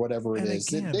game or whatever it is.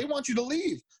 Again, they want you to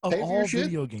leave. Of pay for all your shit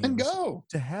video games, and go.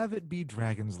 To have it be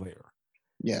Dragon's Lair.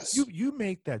 Yes. You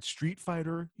make that Street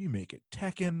Fighter, you make it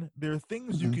Tekken. There are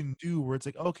things you can do where it's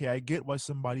like, okay, I get why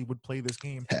somebody would play this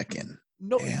game. Tekken.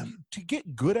 No, to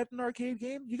get good at an arcade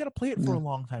game, you got to play it for a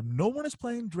long time. No one is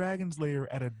playing Dragon's Lair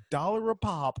at $1 a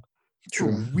pop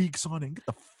for weeks on end. Get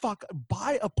the fuck,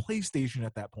 buy a PlayStation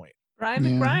at that point. Brian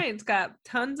McBrien's got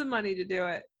tons of money to do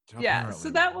it. Apparently, so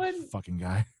that one fucking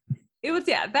guy. It was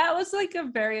that was like a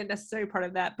very unnecessary part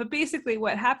of that. But basically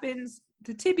what happens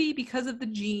to Tibby because of the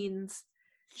genes,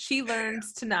 she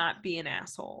learns to not be an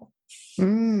asshole.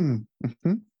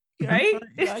 Mm-hmm. Right?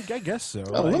 I guess so.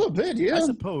 A little bit, yeah. I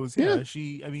suppose, yeah.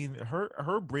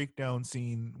 Her breakdown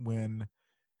scene when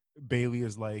Bailey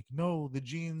is like, no, the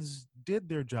genes did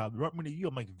their job. They brought me to you.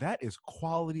 I'm like, that is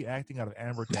quality acting out of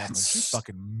Amber Tamblyn. She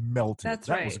fucking melted.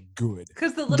 That was good.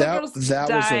 Because the little girl's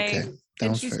dying, was okay.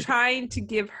 and she's trying to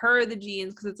give her the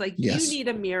genes because it's like, you need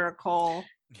a miracle.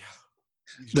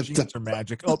 The genes are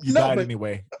magic. Oh, you died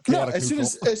anyway. No, as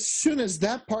soon as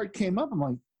that part came up, I'm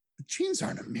like, the genes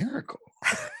aren't a miracle.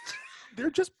 They're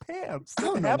just pants. I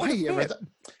don't know why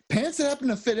pants that happen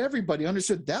to fit everybody.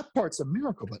 Understood that part's a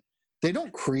miracle, but they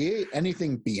don't create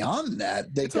anything beyond that.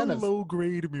 It's a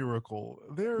low-grade miracle.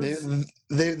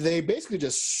 They basically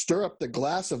just stir up the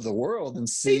glass of the world and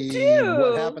see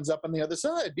what happens up on the other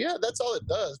side. Yeah, that's all it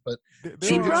does. But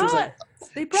they brought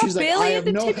Bailey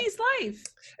into Tibby's life.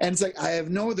 And it's like, I have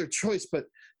no other choice, but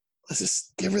let's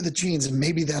just give her the genes and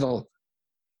maybe that'll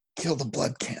kill the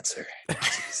blood cancer.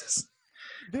 Jesus.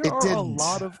 There are a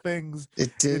lot of things in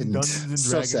Dungeons and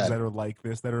Dragons that are like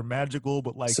this, that are magical,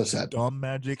 but like dumb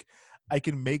magic. I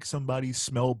can make somebody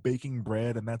smell baking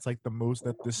bread, and that's like the most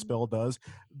that this spell does.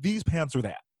 These pants are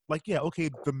that. Like, yeah, okay,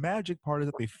 the magic part is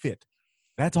that they fit.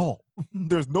 That's all.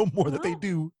 There's no more that they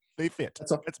do. They fit.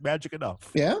 That's magic enough.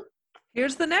 Yeah.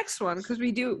 Here's the next one, because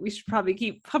we should probably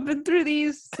keep pumping through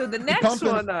these. So the next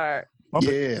one are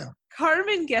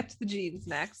Carmen gets the genes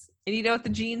next. And you know what the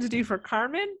genes do for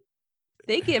Carmen?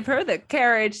 They give her the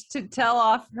courage to tell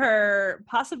off her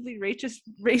possibly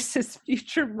racist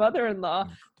future mother-in-law,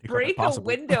 break a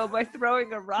window by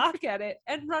throwing a rock at it,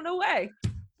 and run away.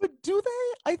 But do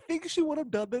they? I think she would have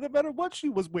done that no matter what she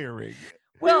was wearing.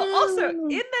 Well, also, in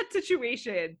that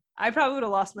situation, I probably would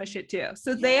have lost my shit too.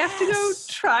 So they have to go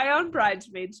try on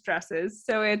bridesmaids' dresses.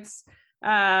 So it's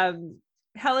Nancy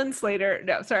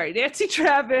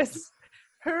Travis,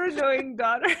 her annoying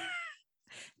daughter,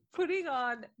 putting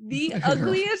on the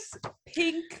ugliest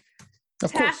pink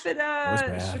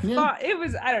taffeta chiffon. It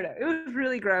was, I don't know, it was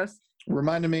really gross.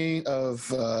 Reminded me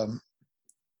of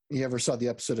you ever saw the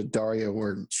episode of Daria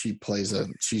where she plays they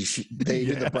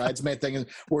do the bridesmaid thing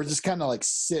where it just kind of like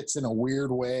sits in a weird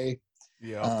way.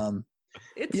 It's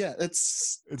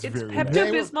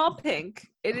Pepto-Bismol pink.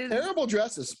 It is terrible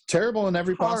dresses, terrible in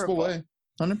every possible way,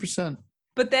 100%.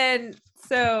 But then,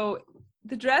 so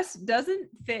the dress doesn't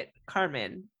fit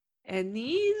Carmen. And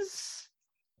these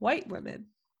white women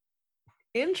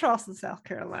in Charleston, South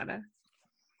Carolina,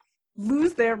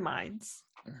 lose their minds.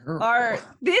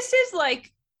 This is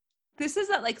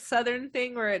that like Southern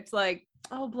thing where it's like,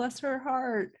 oh, bless her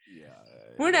heart.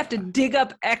 We're gonna have to dig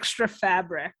up extra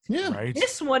fabric. Yeah, right.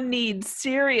 This one needs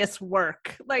serious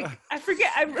work. Like I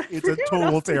forget. It's a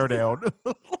total teardown.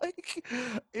 Like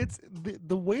it's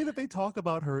the way that they talk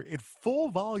about her in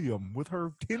full volume with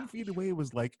her 10 feet away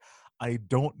was like, I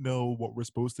don't know what we're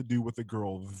supposed to do with a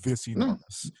girl this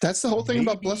enormous. No, that's the whole thing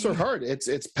about bless her heart.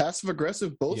 It's passive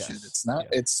aggressive bullshit. Yes. It's not.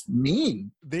 It's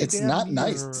mean. It's not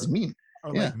nice. It's mean.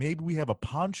 Or like maybe we have a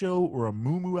poncho or a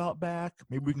muumuu out back.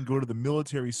 Maybe we can go to the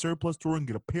military surplus store and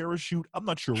get a parachute. I'm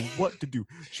not sure what to do.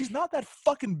 She's not that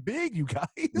fucking big, you guys.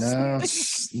 No,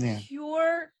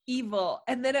 pure evil.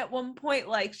 And then at one point,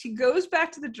 like she goes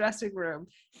back to the dressing room,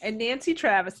 and Nancy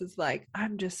Travis is like,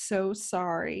 "I'm just so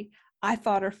sorry. I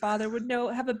thought her father would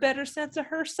have a better sense of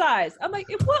her size. I'm like,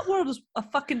 in what world does a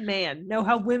fucking man know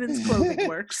how women's clothing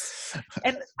works?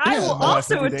 And I will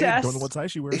also attest. Don't know what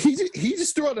size she wears. He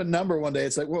just threw out a number one day.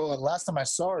 It's like, well, last time I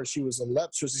saw her, she was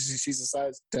 11. So she's a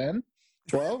size 10,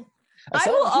 12. I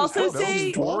will also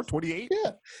say 12, 28.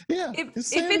 Yeah. If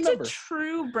it's a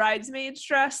true bridesmaid's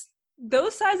dress,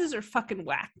 those sizes are fucking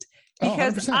whacked.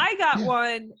 Because I got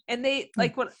one, and they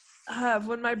like when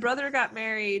my brother got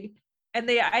married, and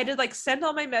I had to like send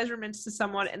all my measurements to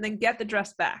someone and then get the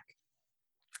dress back.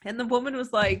 And the woman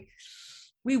was like,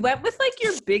 we went with like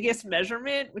your biggest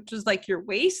measurement, which was like your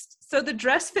waist. So the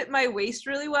dress fit my waist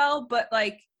really well, but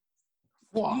like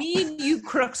me and you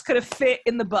crooks could have fit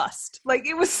in the bust. Like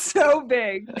it was so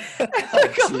big.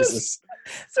 Jesus.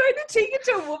 So I had to take it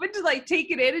to a woman to like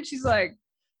take it in, and she's like,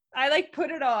 I like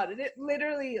put it on, and it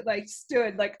literally like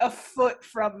stood like a foot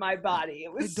from my body.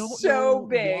 It was so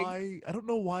big. I don't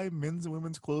know why men's and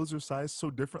women's clothes are sized so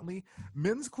differently.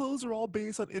 Men's clothes are all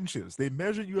based on inches. They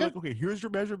measure you like, okay, here's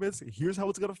your measurements. Here's how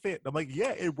it's gonna fit. And I'm like,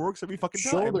 yeah, it works every fucking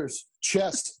time. Shoulders,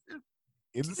 chest.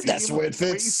 That's the way it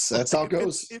fits. That's how it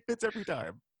goes. It fits every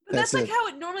time. But that's like how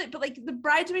it normally, but like the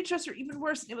bridesmaid dress are even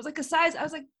worse. It was like a size, I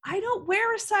was like, I don't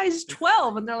wear a size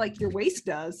 12. And they're like, your waist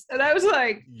does. And I was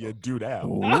like, you do that.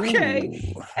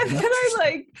 Okay. And then I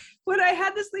like, when I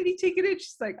had this lady take it in,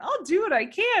 she's like, I'll do what I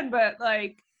can, but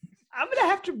like, I'm going to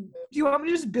have to, do you want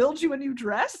me to just build you a new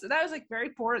dress? And I was like very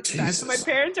poor at the time. So my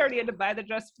parents already had to buy the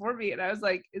dress for me. And I was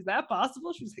like, is that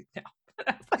possible? She was like, no.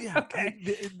 I was like, yeah, okay.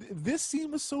 This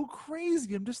scene was so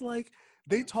crazy. I'm just like,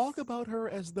 they talk about her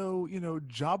as though, you know,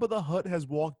 Jabba the Hutt has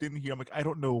walked in here. I'm like, I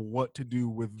don't know what to do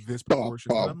with this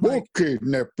proportion. I'm like, yeah,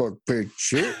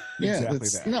 exactly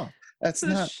that's, that. no, that's so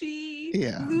not. She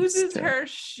yeah, loses her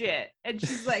shit, and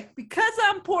she's like, because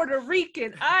I'm Puerto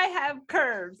Rican, I have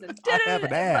curves. And I have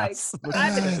an ass. Like, I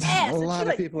have an ass. A lot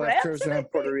of people have curves and I'm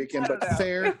Puerto Rican, but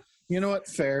fair. You know what?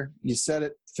 Fair. You said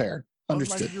it. Fair.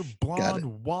 Understood. Like your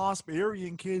blonde wasp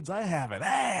Aryan kids, I have an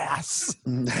ass.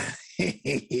 And then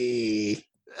she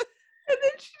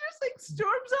just like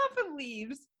storms off and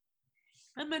leaves.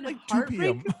 And then like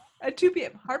heartbreak at 2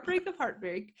 p.m. Heartbreak of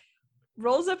heartbreak.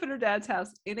 Rolls up at her dad's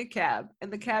house in a cab, and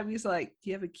the cabbie's like, "Do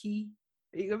you have a key?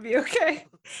 Are you gonna be okay?"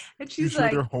 And she's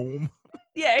like, "They're home."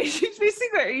 Yeah, she's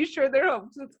basically like, "Are you sure they're home?"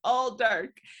 So it's all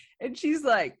dark, and she's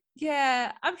like,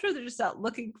 "Yeah, I'm sure they're just out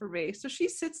looking for me." So she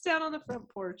sits down on the front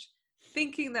porch,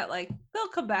 thinking that like they'll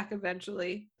come back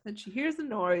eventually. Then she hears the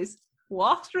noise,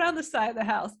 walks around the side of the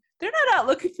house. They're not out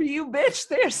looking for you, bitch.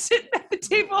 They're sitting at the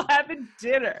table having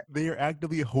dinner. They are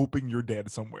actively hoping you're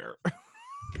dead somewhere.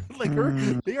 Like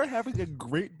they are having a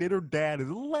great dinner. Dad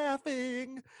is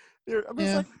laughing. I'm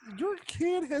just like, your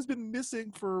kid has been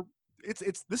missing for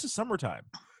this is summertime.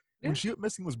 When she went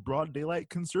missing was broad daylight.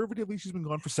 Conservatively, she's been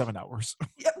gone for 7 hours.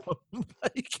 Yep.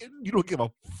 Like, you don't give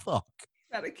a fuck.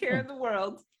 Not a care in the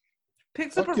world.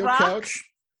 Picks Fuck up a your rock. Couch.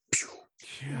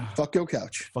 Yeah. Fuck your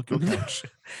couch. Fuck your couch.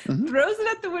 Throws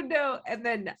it at the window and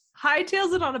then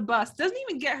hightails it on a bus. Doesn't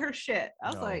even get her shit. I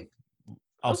was like,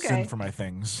 I'll okay. send for my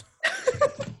things.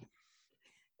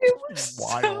 It was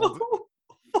wild. So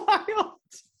wild.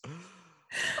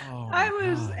 Oh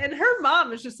and her mom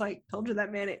was just like, told you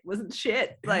that man, it wasn't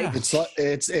shit. Like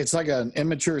it's like an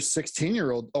immature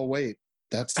 16-year-old. Oh wait,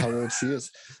 that's how old she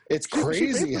is. It's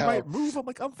crazy how right move. I'm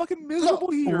like, I'm fucking miserable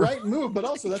here. Right move, but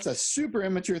also that's a super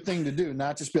immature thing to do.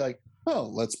 Not just be like, oh,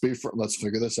 let's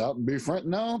figure this out and be friends.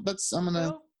 No,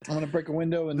 I'm gonna break a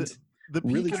window and the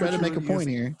really try to make a point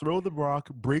here. Throw the rock,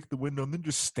 break the window, and then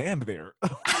just stand there.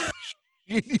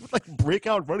 She didn't even like break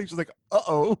out running. She's like,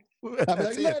 uh-oh. She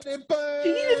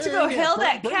needed to go hail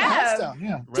that cab.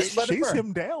 Yeah, right? Just let Chase it burn.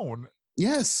 him down.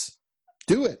 Yes,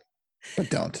 do it, but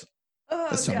don't. Oh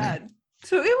That's so God. mean.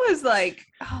 So it was like,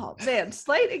 oh man,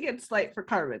 slight against slight for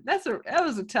Carmen. That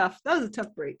was a tough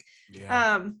break.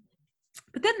 Yeah.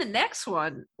 But then the next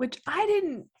one, which I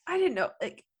didn't know,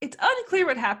 like it's unclear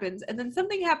what happens, and then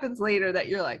something happens later that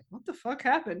you're like, what the fuck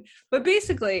happened? But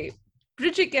basically,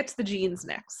 Bridget gets the jeans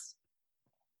next,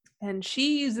 and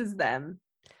she uses them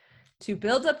to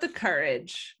build up the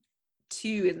courage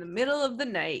to, in the middle of the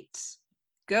night,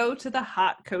 go to the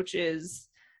hot coach's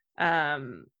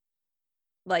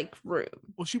like room.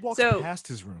 Well, she walks past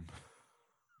his room.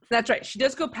 That's right. She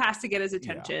does go past to get his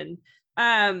attention.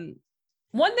 Yeah.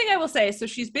 One thing I will say, so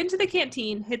she's been to the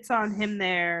canteen, hits on him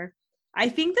there. I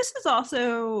think this is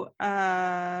also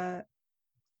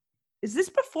is this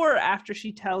before or after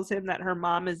she tells him that her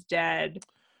mom is dead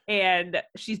and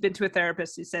she's been to a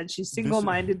therapist who said she's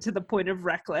single-minded to the point of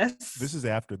reckless? This is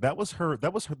after. That was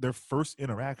their first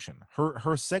interaction.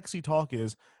 Her sexy talk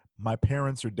is, my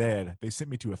parents are dead. They sent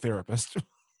me to a therapist.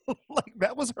 Like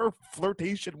that was her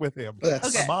flirtation with him.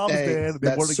 That's, The mom's dead. They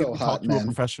that's wanted to so get him to hot, talk to a man.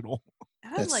 professional.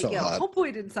 And I was That's like, so yo, hot.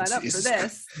 homeboy didn't sign up for Jesus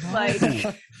this. No.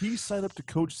 Like, He signed up to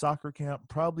coach soccer camp,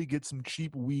 probably get some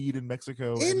cheap weed in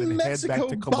Mexico, and In then Mexico, head back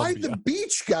to by Colombia. the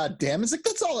beach, goddamn! It's like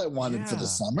that's all I wanted for the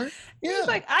summer. Yeah, he's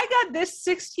like, I got this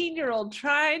 16-year-old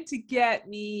trying to get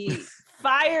me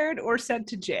fired or sent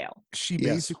to jail. She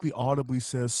basically audibly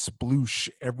says sploosh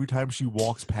every time she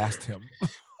walks past him.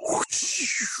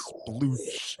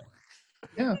 Sploosh.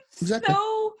 Yeah, exactly.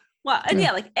 So well, and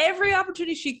yeah, like every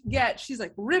opportunity she can get, she's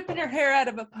like ripping her hair out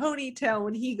of a ponytail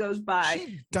when he goes by.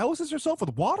 She douses herself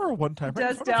with water one time.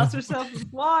 Does douse herself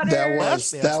with water. That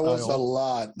was a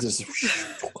lot. Just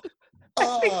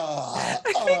I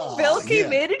think Bill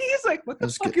came in and he's like, "What the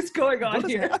fuck is going on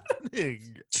here?"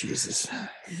 Happening? Jesus.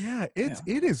 Yeah, it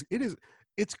is.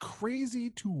 It's crazy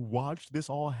to watch this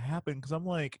all happen because I'm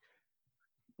like,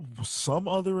 some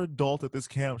other adult at this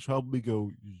camp should probably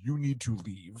go, "You need to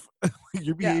leave.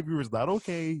 Your behavior is not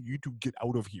okay. You need to get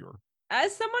out of here."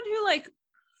 As someone who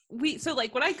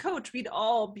like when I coach, we'd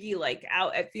all be like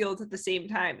out at fields at the same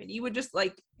time, and you would just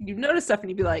like you'd notice stuff and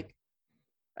you'd be like,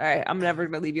 all right, I'm never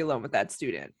gonna leave you alone with that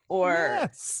student. Or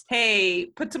hey,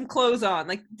 put some clothes on.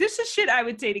 Like this is shit I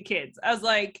would say to kids. I was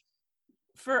like,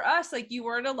 for us, like you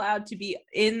weren't allowed to be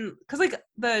in because like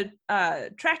the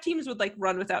track teams would like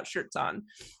run without shirts on.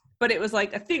 But it was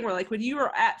like a thing where like when you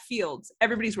were at fields,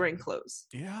 everybody's wearing clothes.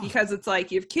 Yeah. Because it's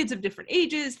like you have kids of different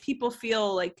ages, people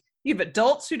feel like you have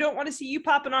adults who don't want to see you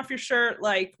popping off your shirt.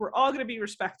 Like we're all gonna be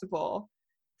respectable.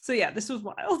 So yeah, this was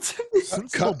wild.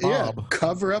 Sensible Bob.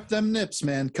 Cover up them nips,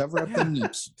 man. Cover up them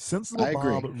nips. Sensible I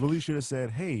agree. Bob really should have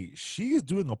said, "Hey, she's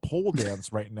doing a pole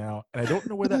dance right now, and I don't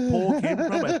know where that pole came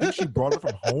from. I think she brought it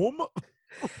from home."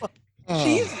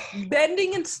 She's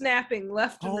bending and snapping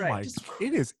left and Oh right. my!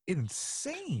 It is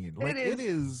insane. Like it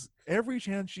is every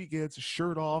chance she gets,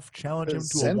 shirt off, challenge him to a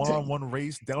Presenting. one-on-one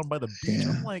race down by the beach.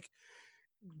 I'm like,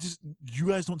 just you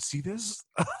guys don't see this?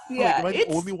 Yeah, am I the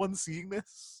it's- only one seeing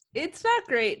this? It's not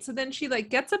great. So then she like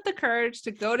gets up the courage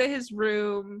to go to his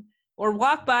room or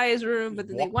walk by his room, but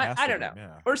then they Walk went. past I don't him, know.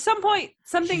 yeah. Or some point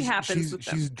something happens with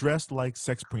them. She's dressed like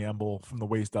Sex Preamble from the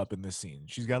waist up in this scene.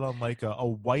 She's got on like a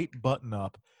white button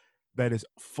up that is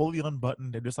fully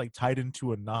unbuttoned and just like tied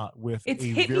into a knot with It's a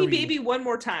hit very, me baby one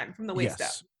more time from the waist up.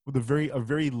 with a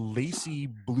very lacy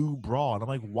blue bra. And I'm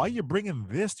like, why are you bringing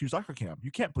this to your soccer camp?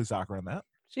 You can't play soccer in that.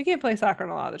 She can't play soccer in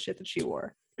a lot of the shit that she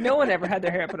wore. No one ever had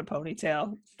their hair up in a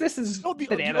ponytail. This is No, the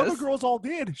bananas. other girls all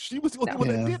did. She was the only one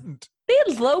that didn't. They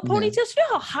had low ponytails. You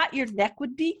know how hot your neck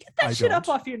would be? Get that I shit up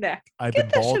don't. off your neck. I've Get been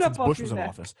that bald shit since up off Bush your was in neck.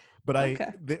 office. But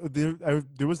Okay.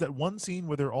 there was that one scene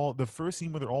where the first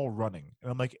scene where they're all running. And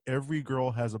I'm like, every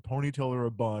girl has a ponytail or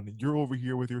a bun. You're over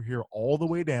here with your hair all the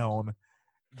way down.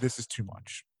 This is too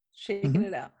much. Shaking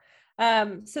it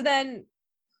out. So then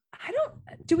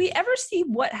do we ever see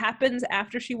what happens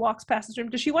after she walks past his room?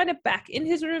 Does she wind up back in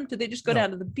his room? Do they just go No.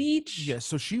 down to the beach? Yeah,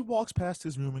 so she walks past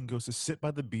his room and goes to sit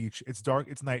by the beach. It's dark.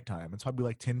 It's nighttime. It's probably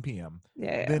like 10 p.m.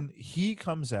 Yeah. Then he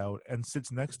comes out and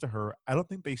sits next to her. I don't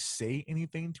think they say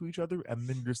anything to each other and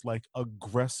then just like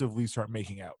aggressively start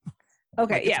making out.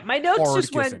 Okay, Like, yeah. it's My notes hard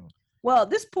just went, kissing. well, at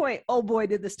this point, old boy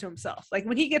did this to himself. Like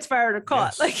when he gets fired or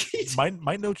caught. Yes. Like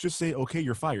my notes just say, okay,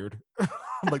 you're fired.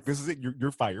 I'm like, this is it.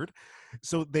 You're fired.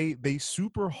 So they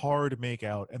super hard make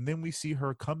out, and then we see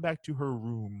her come back to her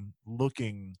room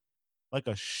looking like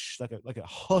a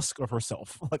husk of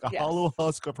herself, like a Yes. hollow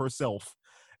husk of herself,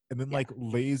 and then like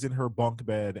lays in her bunk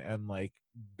bed, and like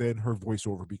then her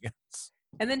voiceover begins.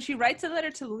 And then she writes a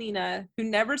letter to Lena, who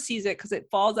never sees it because it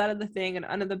falls out of the thing and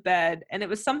under the bed. And it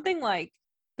was something like,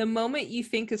 the moment you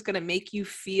think is going to make you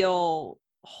feel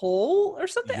whole or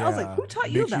something. I was like, who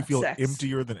taught you Makes about you feel sex?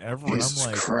 emptier than ever. And Jesus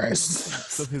I'm like,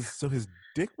 Christ. so his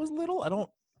dick was little. I don't.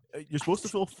 You're supposed to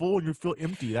feel full and you feel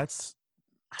empty. That's.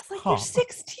 I was like, Huh. you're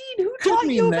 16. Who Could taught you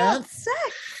mean about that.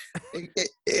 sex?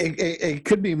 It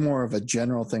could be more of a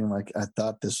general thing. Like I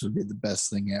thought this would be the best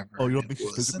thing ever. Oh, you don't and think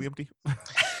it she's physically empty?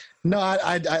 No,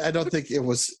 I don't think it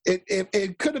was.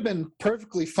 It could have been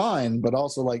perfectly fine, but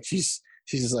also like she's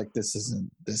just like this isn't.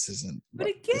 But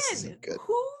this isn't again, good.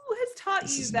 who has taught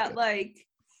This you isn't that good. like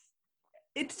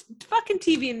it's fucking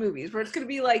TV and movies where it's gonna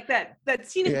be like that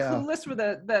scene in Yeah. Clueless where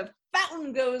the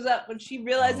fountain goes up when she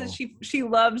realizes she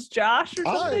loves Josh or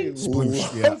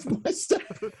something? love my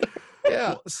stuff.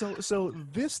 Yeah. Well, so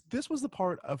this was the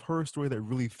part of her story that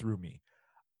really threw me.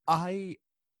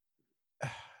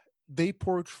 They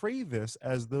portray this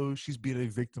as though she's being a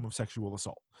victim of sexual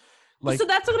assault. Like, so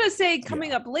that's what I'm gonna say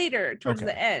coming up later towards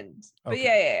Okay. the end. But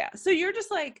Okay. yeah. So you're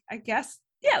just like, I guess,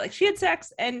 yeah, like she had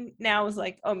sex and now is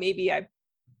like, oh, maybe I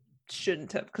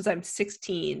shouldn't have because I'm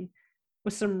 16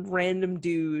 with some random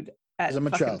dude at I'm a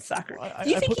fucking child. soccer. I Do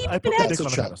you think he put even that had? dick on a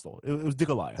child. pedestal. It was Dick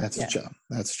Goliath. That's a child.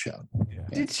 That's a child. Yeah.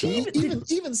 Did she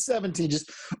even 17?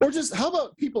 Just how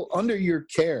about people under your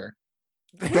care?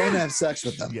 Don't have sex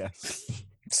with them. Yes.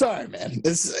 Sorry, man.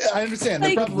 I understand.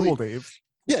 Like, They're probably Rule, Dave.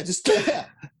 yeah.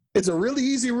 It's a really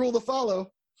easy rule to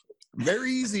follow.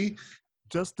 Very easy.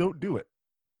 Just don't do it.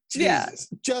 Jesus.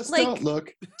 Yeah. Just Like- don't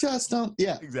look. Just don't.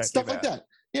 Yeah. Exactly Stuff like that.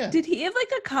 Yeah. Did he have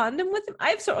like a condom with him? I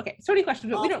have so many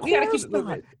questions, but we gotta keep it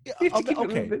moving. We have to keep it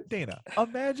Okay, moving. Dana,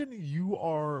 imagine you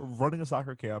are running a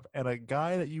soccer camp and a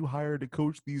guy that you hired to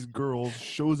coach these girls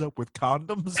shows up with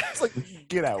condoms. It's like,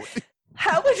 get out.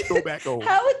 How would Go back home.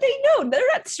 How would they know? They're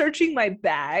not searching my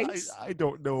bags. I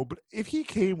don't know, but if he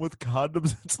came with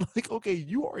condoms, it's like, okay,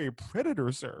 you are a predator,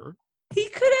 sir. He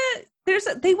could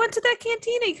have. They went to that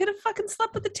cantina. He could have fucking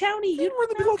slept with the townie. You were in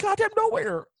the middle of goddamn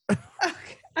nowhere.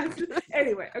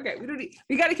 Anyway, okay,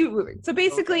 we got to keep it moving. So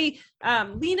basically,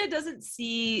 Lena doesn't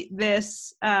see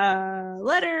this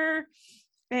letter,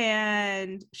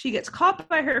 and she gets caught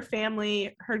by her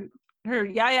family. Her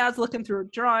yaya's looking through her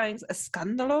drawings. A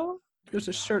scandalo. There's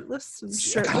a shirtless and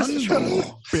shirtless.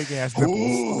 Big ass nipples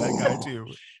on that guy too.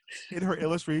 In her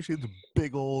illustrations,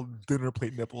 big old dinner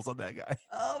plate nipples on that guy.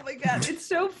 Oh my god, it's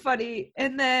so funny.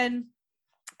 And then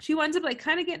she winds up like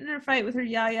kind of getting in a fight with her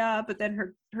yaya, but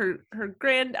then her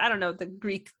grand, I don't know the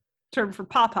Greek term for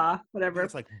papa, whatever.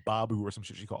 It's like Babu or some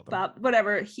shit she called him. Bob,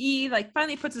 whatever. He like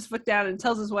finally puts his foot down and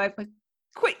tells his wife like,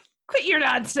 quit your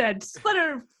nonsense. Let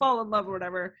her fall in love or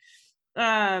whatever.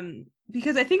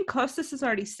 Because I think Costas has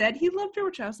already said he loved her,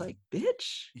 which I was like,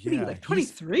 bitch, what are you, like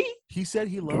 23? He said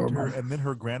he loved her, and then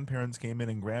her grandparents came in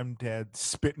and granddad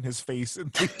spit in his face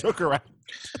and they took her out.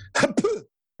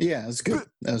 Yeah, it was good.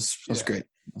 That was great.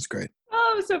 That was great.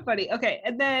 Oh, it was so funny. Okay,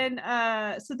 and then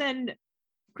so then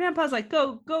Grandpa's like,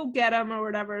 go get him or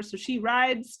whatever. So she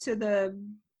rides to the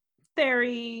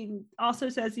ferry, also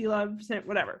says he loves it,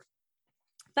 whatever.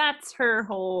 That's her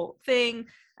whole thing.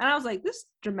 And I was like, this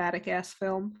dramatic ass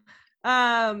film.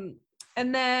 And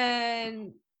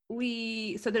then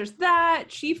so there's that.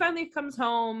 She finally comes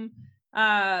home.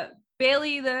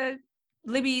 Bailey,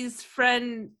 Libby's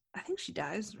friend, I think she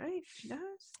dies, right? She dies?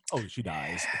 Oh, she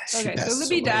dies. Okay, so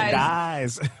Libby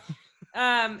dies.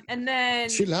 And then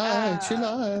she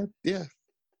lied. Yeah.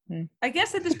 I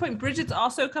guess at this point, Bridget's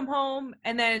also come home,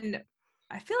 and then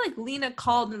I feel like Lena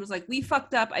called and was like, we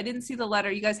fucked up. I didn't see the letter.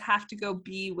 You guys have to go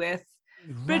be with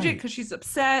Bridget because she's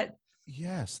upset.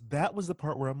 Yes, that was the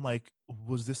part where I'm like,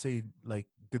 was this did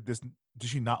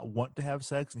she not want to have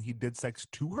sex and he did sex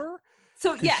to her?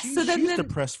 So yes, so then she's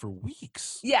depressed for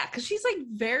weeks. Yeah, because she's like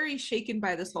very shaken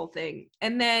by this whole thing.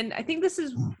 And then I think this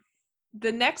is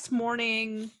the next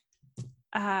morning.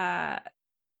 So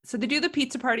they do the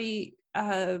pizza party.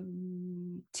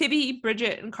 Tibby,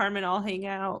 Bridget, and Carmen all hang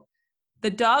out. The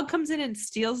dog comes in and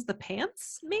steals the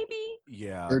pants, maybe?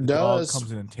 Yeah, the dog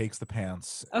comes in and takes the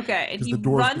pants. Okay, and he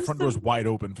the front door's wide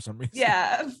open for some reason.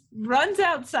 Yeah, runs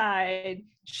outside.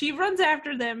 She runs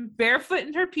after them, barefoot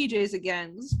in her PJs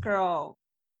again. This girl,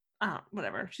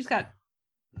 whatever.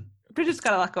 Bridget's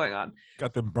got a lot going on.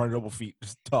 Got them Barney Noble feet,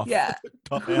 just tough. Yeah.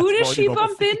 Tough Who does she Barney Noble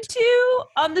bump feet. into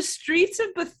on the streets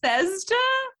of Bethesda?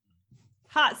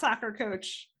 Hot soccer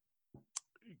coach.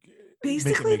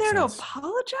 Basically there to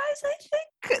apologize, I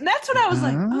think. And that's what I was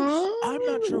like. I'm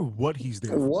not sure what he's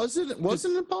there for. Was it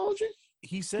an apology?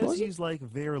 He says he's like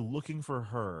they're looking for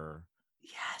her.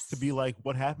 Yes. To be like,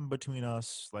 what happened between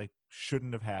us, like,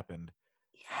 shouldn't have happened.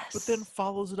 Yes. But then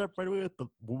follows it up right away with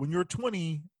when you're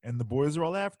 20 and the boys are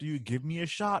all after you, give me a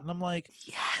shot. And I'm like,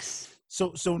 yes.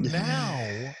 So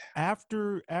now,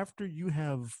 after you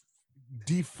have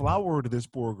deflowered this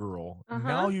poor girl,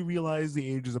 now you realize the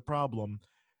age is a problem.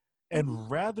 And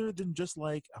rather than just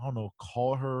like, I don't know,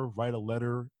 call her, write a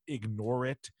letter, ignore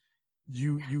it,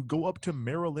 you go up to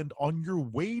Maryland on your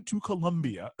way to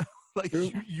Columbia. Like,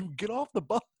 you get off the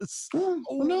bus a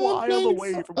while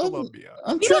away from Columbia.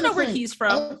 We don't know where he's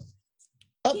from.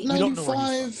 Up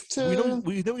 95 to...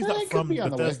 We know he's not from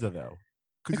Bethesda, though.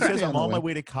 Because he says, I'm on my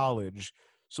way to college.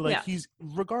 So, like, he's...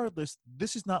 Regardless,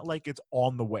 this is not like it's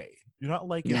on the way. You're not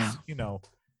like it's, you're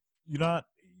not...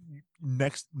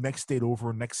 next state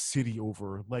over, next city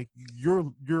over. Like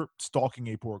you're stalking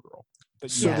a poor girl.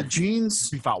 So the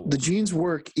genes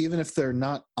work even if they're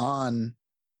not on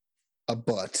a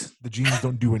butt. The genes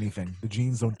don't do anything. The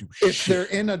genes don't do shit. If they're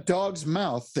in a dog's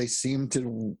mouth, they seem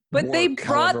to but work they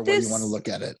brought this, way you want to look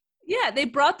at it. Yeah, they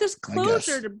brought this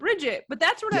closure to Bridget, but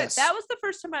that's what that was the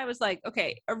first time I was like,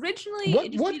 okay, originally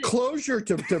what closure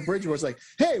to Bridget was like,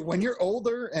 hey, when you're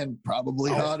older and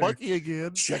probably hotter,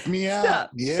 again. Check me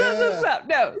out. Stop.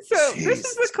 No, so Jesus this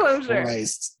is the closure.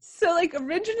 Christ. So like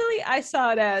originally I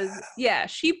saw it as,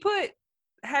 she put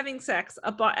having sex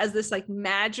up as this like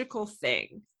magical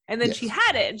thing. And then she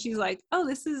had it and she's like, oh,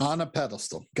 this is on a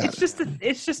pedestal. It's just an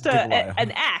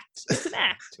act. It's an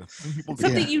act. It's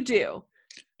something you do.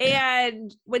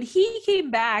 And when he came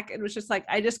back and was just like,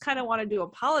 I just kind of wanted to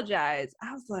apologize.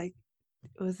 I was like,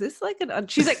 was this like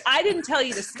she's like, I didn't tell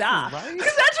you to stop.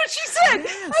 Because that's what she said.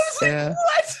 I was like,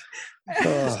 what?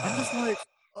 I was like,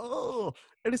 oh.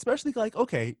 And especially like,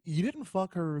 okay, you didn't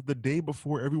fuck her the day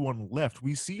before everyone left.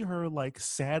 We see her like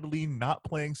sadly not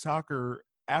playing soccer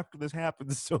after this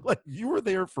happens. So like you were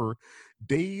there for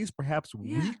days, perhaps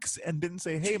weeks, and didn't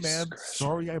say, hey man,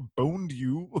 sorry I boned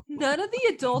you. None of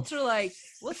the adults are like,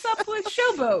 what's up with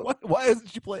Showboat? Why isn't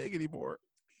she playing anymore?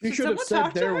 You should have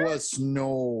said there was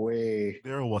no way.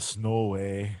 There was no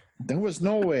way. There was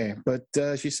no way. But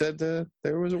she said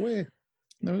there was a way.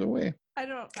 There was a way. I'm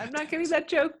not getting that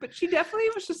joke, but she definitely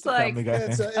was just like,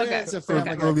 it's a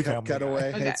family guy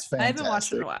cutaway. Okay. It's fantastic. I haven't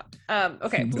watched it in a while.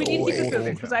 Okay, we need to keep this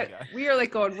moving because we are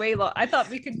like going way long. I thought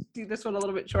we could do this one a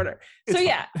little bit shorter. So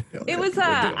it was.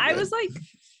 I was like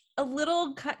a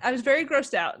little. I was very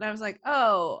grossed out, and I was like,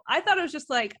 oh, I thought it was just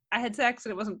like I had sex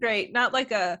and it wasn't great. Not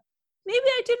like a maybe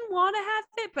I didn't want to have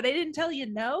it, but I didn't tell you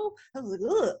no. I was like,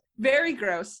 ugh, very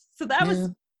gross. So that was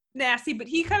nasty, but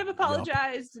he kind of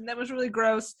apologized and that was really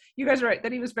gross. You guys are right,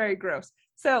 that he was very gross.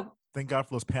 So thank God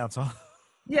for those pants, huh?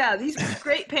 Yeah, these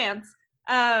great pants.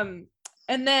 And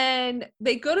then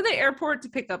they go to the airport to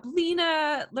pick up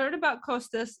Lena, learn about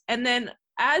Costas, and then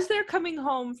as they're coming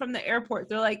home from the airport,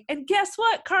 they're like, and guess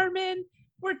what, Carmen?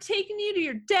 We're taking you to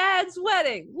your dad's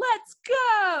wedding. Let's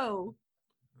go.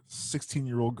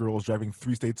 16-year-old girls driving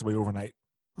 3 states away overnight.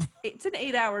 It's an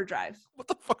 8-hour drive. What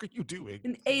the fuck are you doing?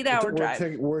 An 8-hour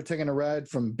drive. We're taking a ride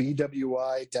from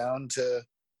BWI down to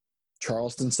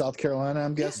Charleston, South Carolina,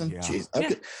 I'm guessing. Yeah. Jeez.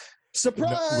 Okay.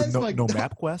 Surprise! No like,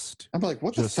 MapQuest. I'm like,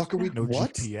 what the fuck are we? No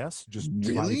what? GPS. Just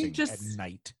really? driving at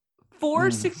night. 4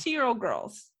 16-year-old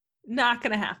girls. Not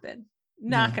gonna happen.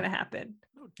 Not gonna happen.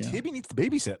 Tibby needs to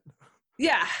babysit.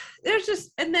 Yeah. There's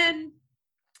just, and then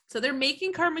so they're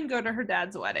making Carmen go to her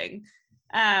dad's wedding.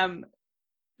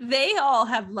 They all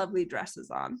have lovely dresses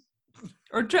on,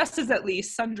 or dresses at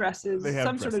least, sundresses,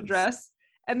 some sort of dress.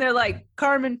 And they're like,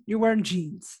 Carmen, you're wearing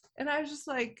jeans. And I was just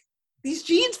like, these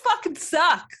jeans fucking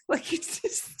suck. Like, it's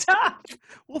just stop.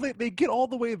 Well, they get all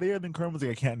the way there, and then Carmen's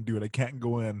like, I can't do it. I can't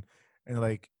go in. And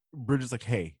like, Bridget's like,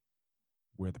 hey,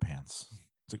 wear the pants.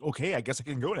 It's like, okay, I guess I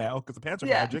can go now because the pants are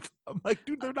magic. I'm like,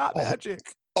 dude, they're not magic.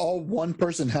 All one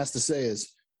person has to say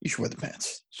is, you should wear the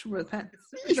pants. You should wear the pants.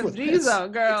 You should wear the Jeans pants.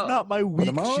 on, girl. It's not my week,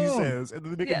 she says. And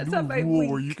then they make a new rule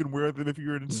where you can wear them if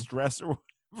you're in stress or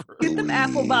whatever. Get them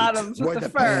apple bottoms with the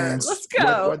fur. Pants. Let's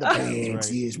go. Wear the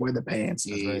panties. Wear the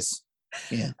panties.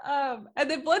 Yeah.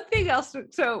 And then one thing else.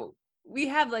 So we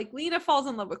have like Lena falls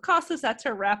in love with Costas. That's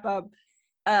her wrap up.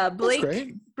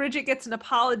 Bridget gets an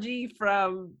apology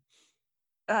from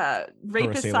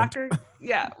rapist soccer.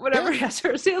 Yeah, whatever. Yes,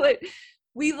 her assailant.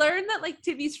 We learned that like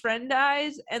Tibby's friend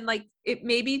dies and like it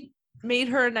maybe made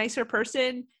her a nicer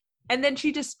person. And then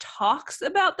she just talks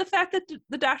about the fact that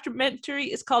the documentary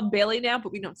is called Bailey now,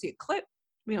 but we don't see a clip.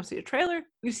 We don't see a trailer.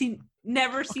 We've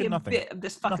never see a bit of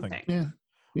this fucking thing.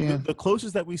 Yeah. The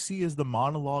closest that we see is the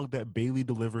monologue that Bailey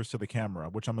delivers to the camera,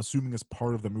 which I'm assuming is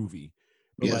part of the movie.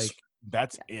 But like,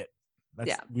 that's it.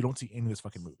 We don't see any of this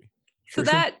fucking movie. So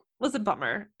that was a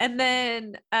bummer. And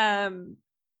then,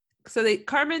 so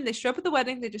Carmen, they show up at the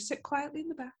wedding. They just sit quietly in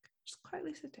the back. Just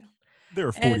quietly sit down. There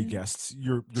are 40 guests.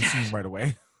 You're seeing right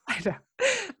away. I know.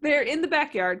 They're in the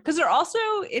backyard because they're also,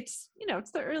 it's the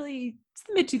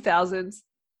mid 2000s.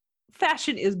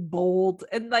 Fashion is bold.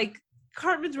 And like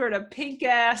Carmen's wearing a pink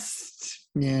ass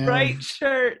bright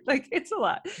shirt. Like it's a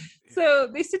lot. So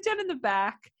they sit down in the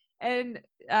back and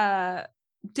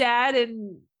Dad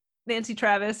and Nancy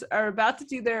Travis are about to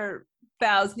do their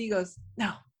vows. And he goes,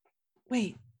 no,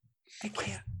 wait. I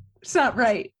can't. It's not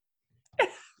right.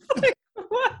 Like,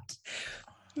 what?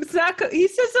 It's not. He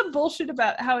says some bullshit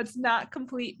about how it's not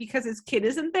complete because his kid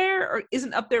isn't there or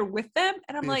isn't up there with them.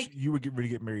 And I'm like, you were getting ready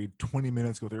to get married 20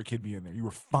 minutes ago. Their kid be in there. You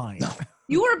were fine. No.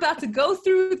 You were about to go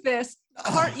through this.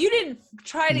 You didn't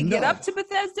try to get up to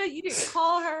Bethesda. You didn't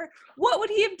call her. What would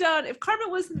he have done if Carmen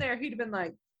wasn't there? He'd have been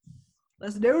like,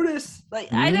 "Let's do this."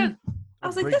 Like I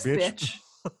was like, "This bitch."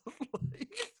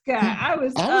 Yeah, I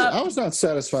was not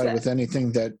satisfied with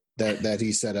anything that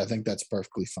he said. I think that's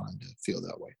perfectly fine to feel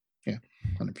that way. Yeah,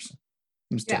 100%.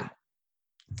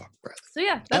 Fuck Bradley. So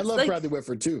yeah, I love Bradley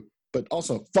Whitford too, but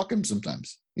also fuck him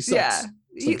sometimes. He sucks.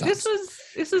 Yeah,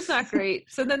 this was not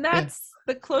great. So then that's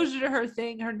the closure to her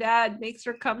thing, her dad makes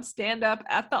her come stand up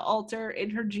at the altar in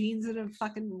her jeans and a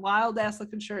fucking wild ass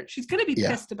looking shirt. She's gonna be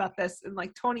pissed about this in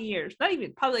like 20 years. Not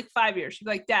even, probably like 5 years. She'd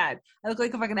be like, Dad, I look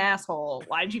like a fucking asshole.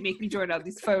 Why'd you make me join out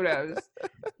these photos?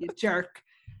 You jerk.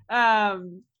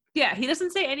 Yeah, he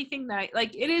doesn't say anything that,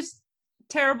 like, it is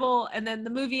terrible. And then the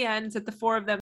movie ends at the four of them